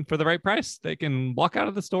 and for the right price, they can walk out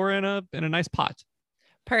of the store in a nice pot.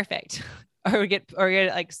 Perfect. Or we get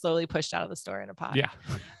like slowly pushed out of the store in a pot. Yeah.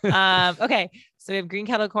 Okay. So we have green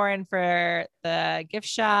kettle corn for the gift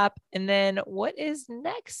shop. And then what is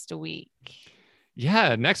next week?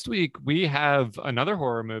 Yeah, next week we have another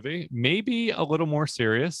horror movie, maybe a little more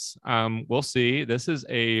serious. We'll see. This is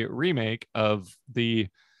a remake of the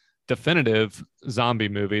definitive zombie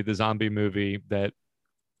movie, the zombie movie that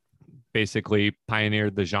basically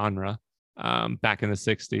pioneered the genre back in the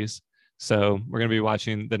 60s. So we're going to be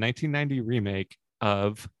watching the 1990 remake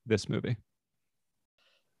of this movie.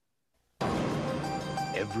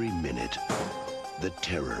 Every minute, the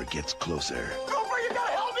terror gets closer. Cooper, you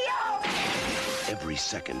gotta help me out! Every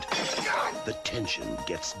second, the tension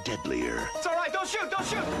gets deadlier. It's all right, don't shoot, don't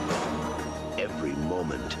shoot! Every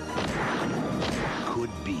moment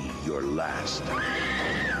could be your last.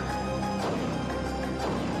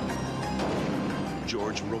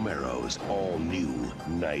 George Romero's all-new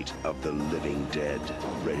Night of the Living Dead,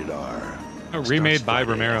 rated R. Remade by Starts Friday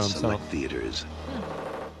Romero at himself. select theaters.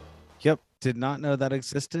 Yep. Did not know that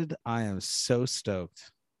existed. I am so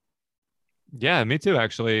stoked. Yeah, me too.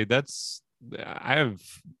 Actually, we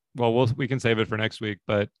can save it for next week,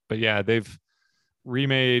 but yeah, they've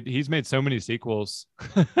remade. He's made so many sequels,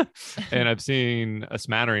 and I've seen a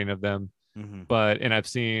smattering of them. Mhm. And I've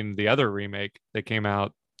seen the other remake that came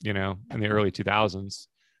out, in the early 2000s.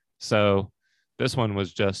 So this one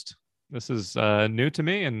was just, This is new to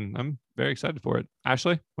me, and I'm very excited for it.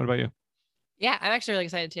 Ashley, what about you? Yeah, I'm actually really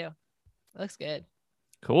excited too. It looks good.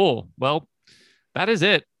 Cool. Well, that is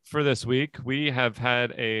it for this week. We have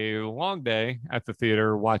had a long day at the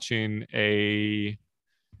theater watching a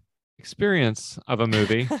experience of a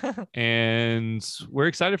movie, and we're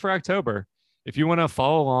excited for October. If you want to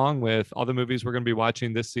follow along with all the movies we're going to be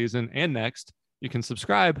watching this season and next, you can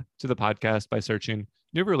subscribe to the podcast by searching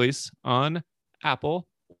New Release on Apple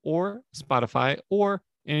or Spotify or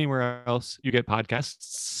anywhere else you get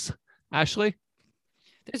podcasts. Ashley?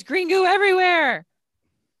 There's green goo everywhere.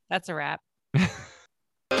 That's a wrap. I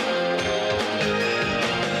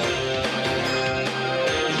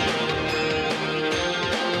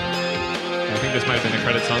think this might have been a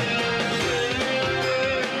credit song.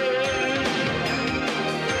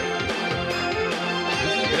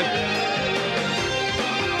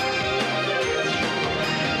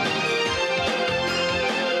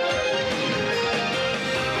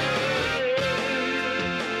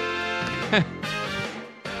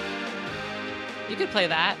 You could play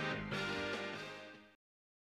that.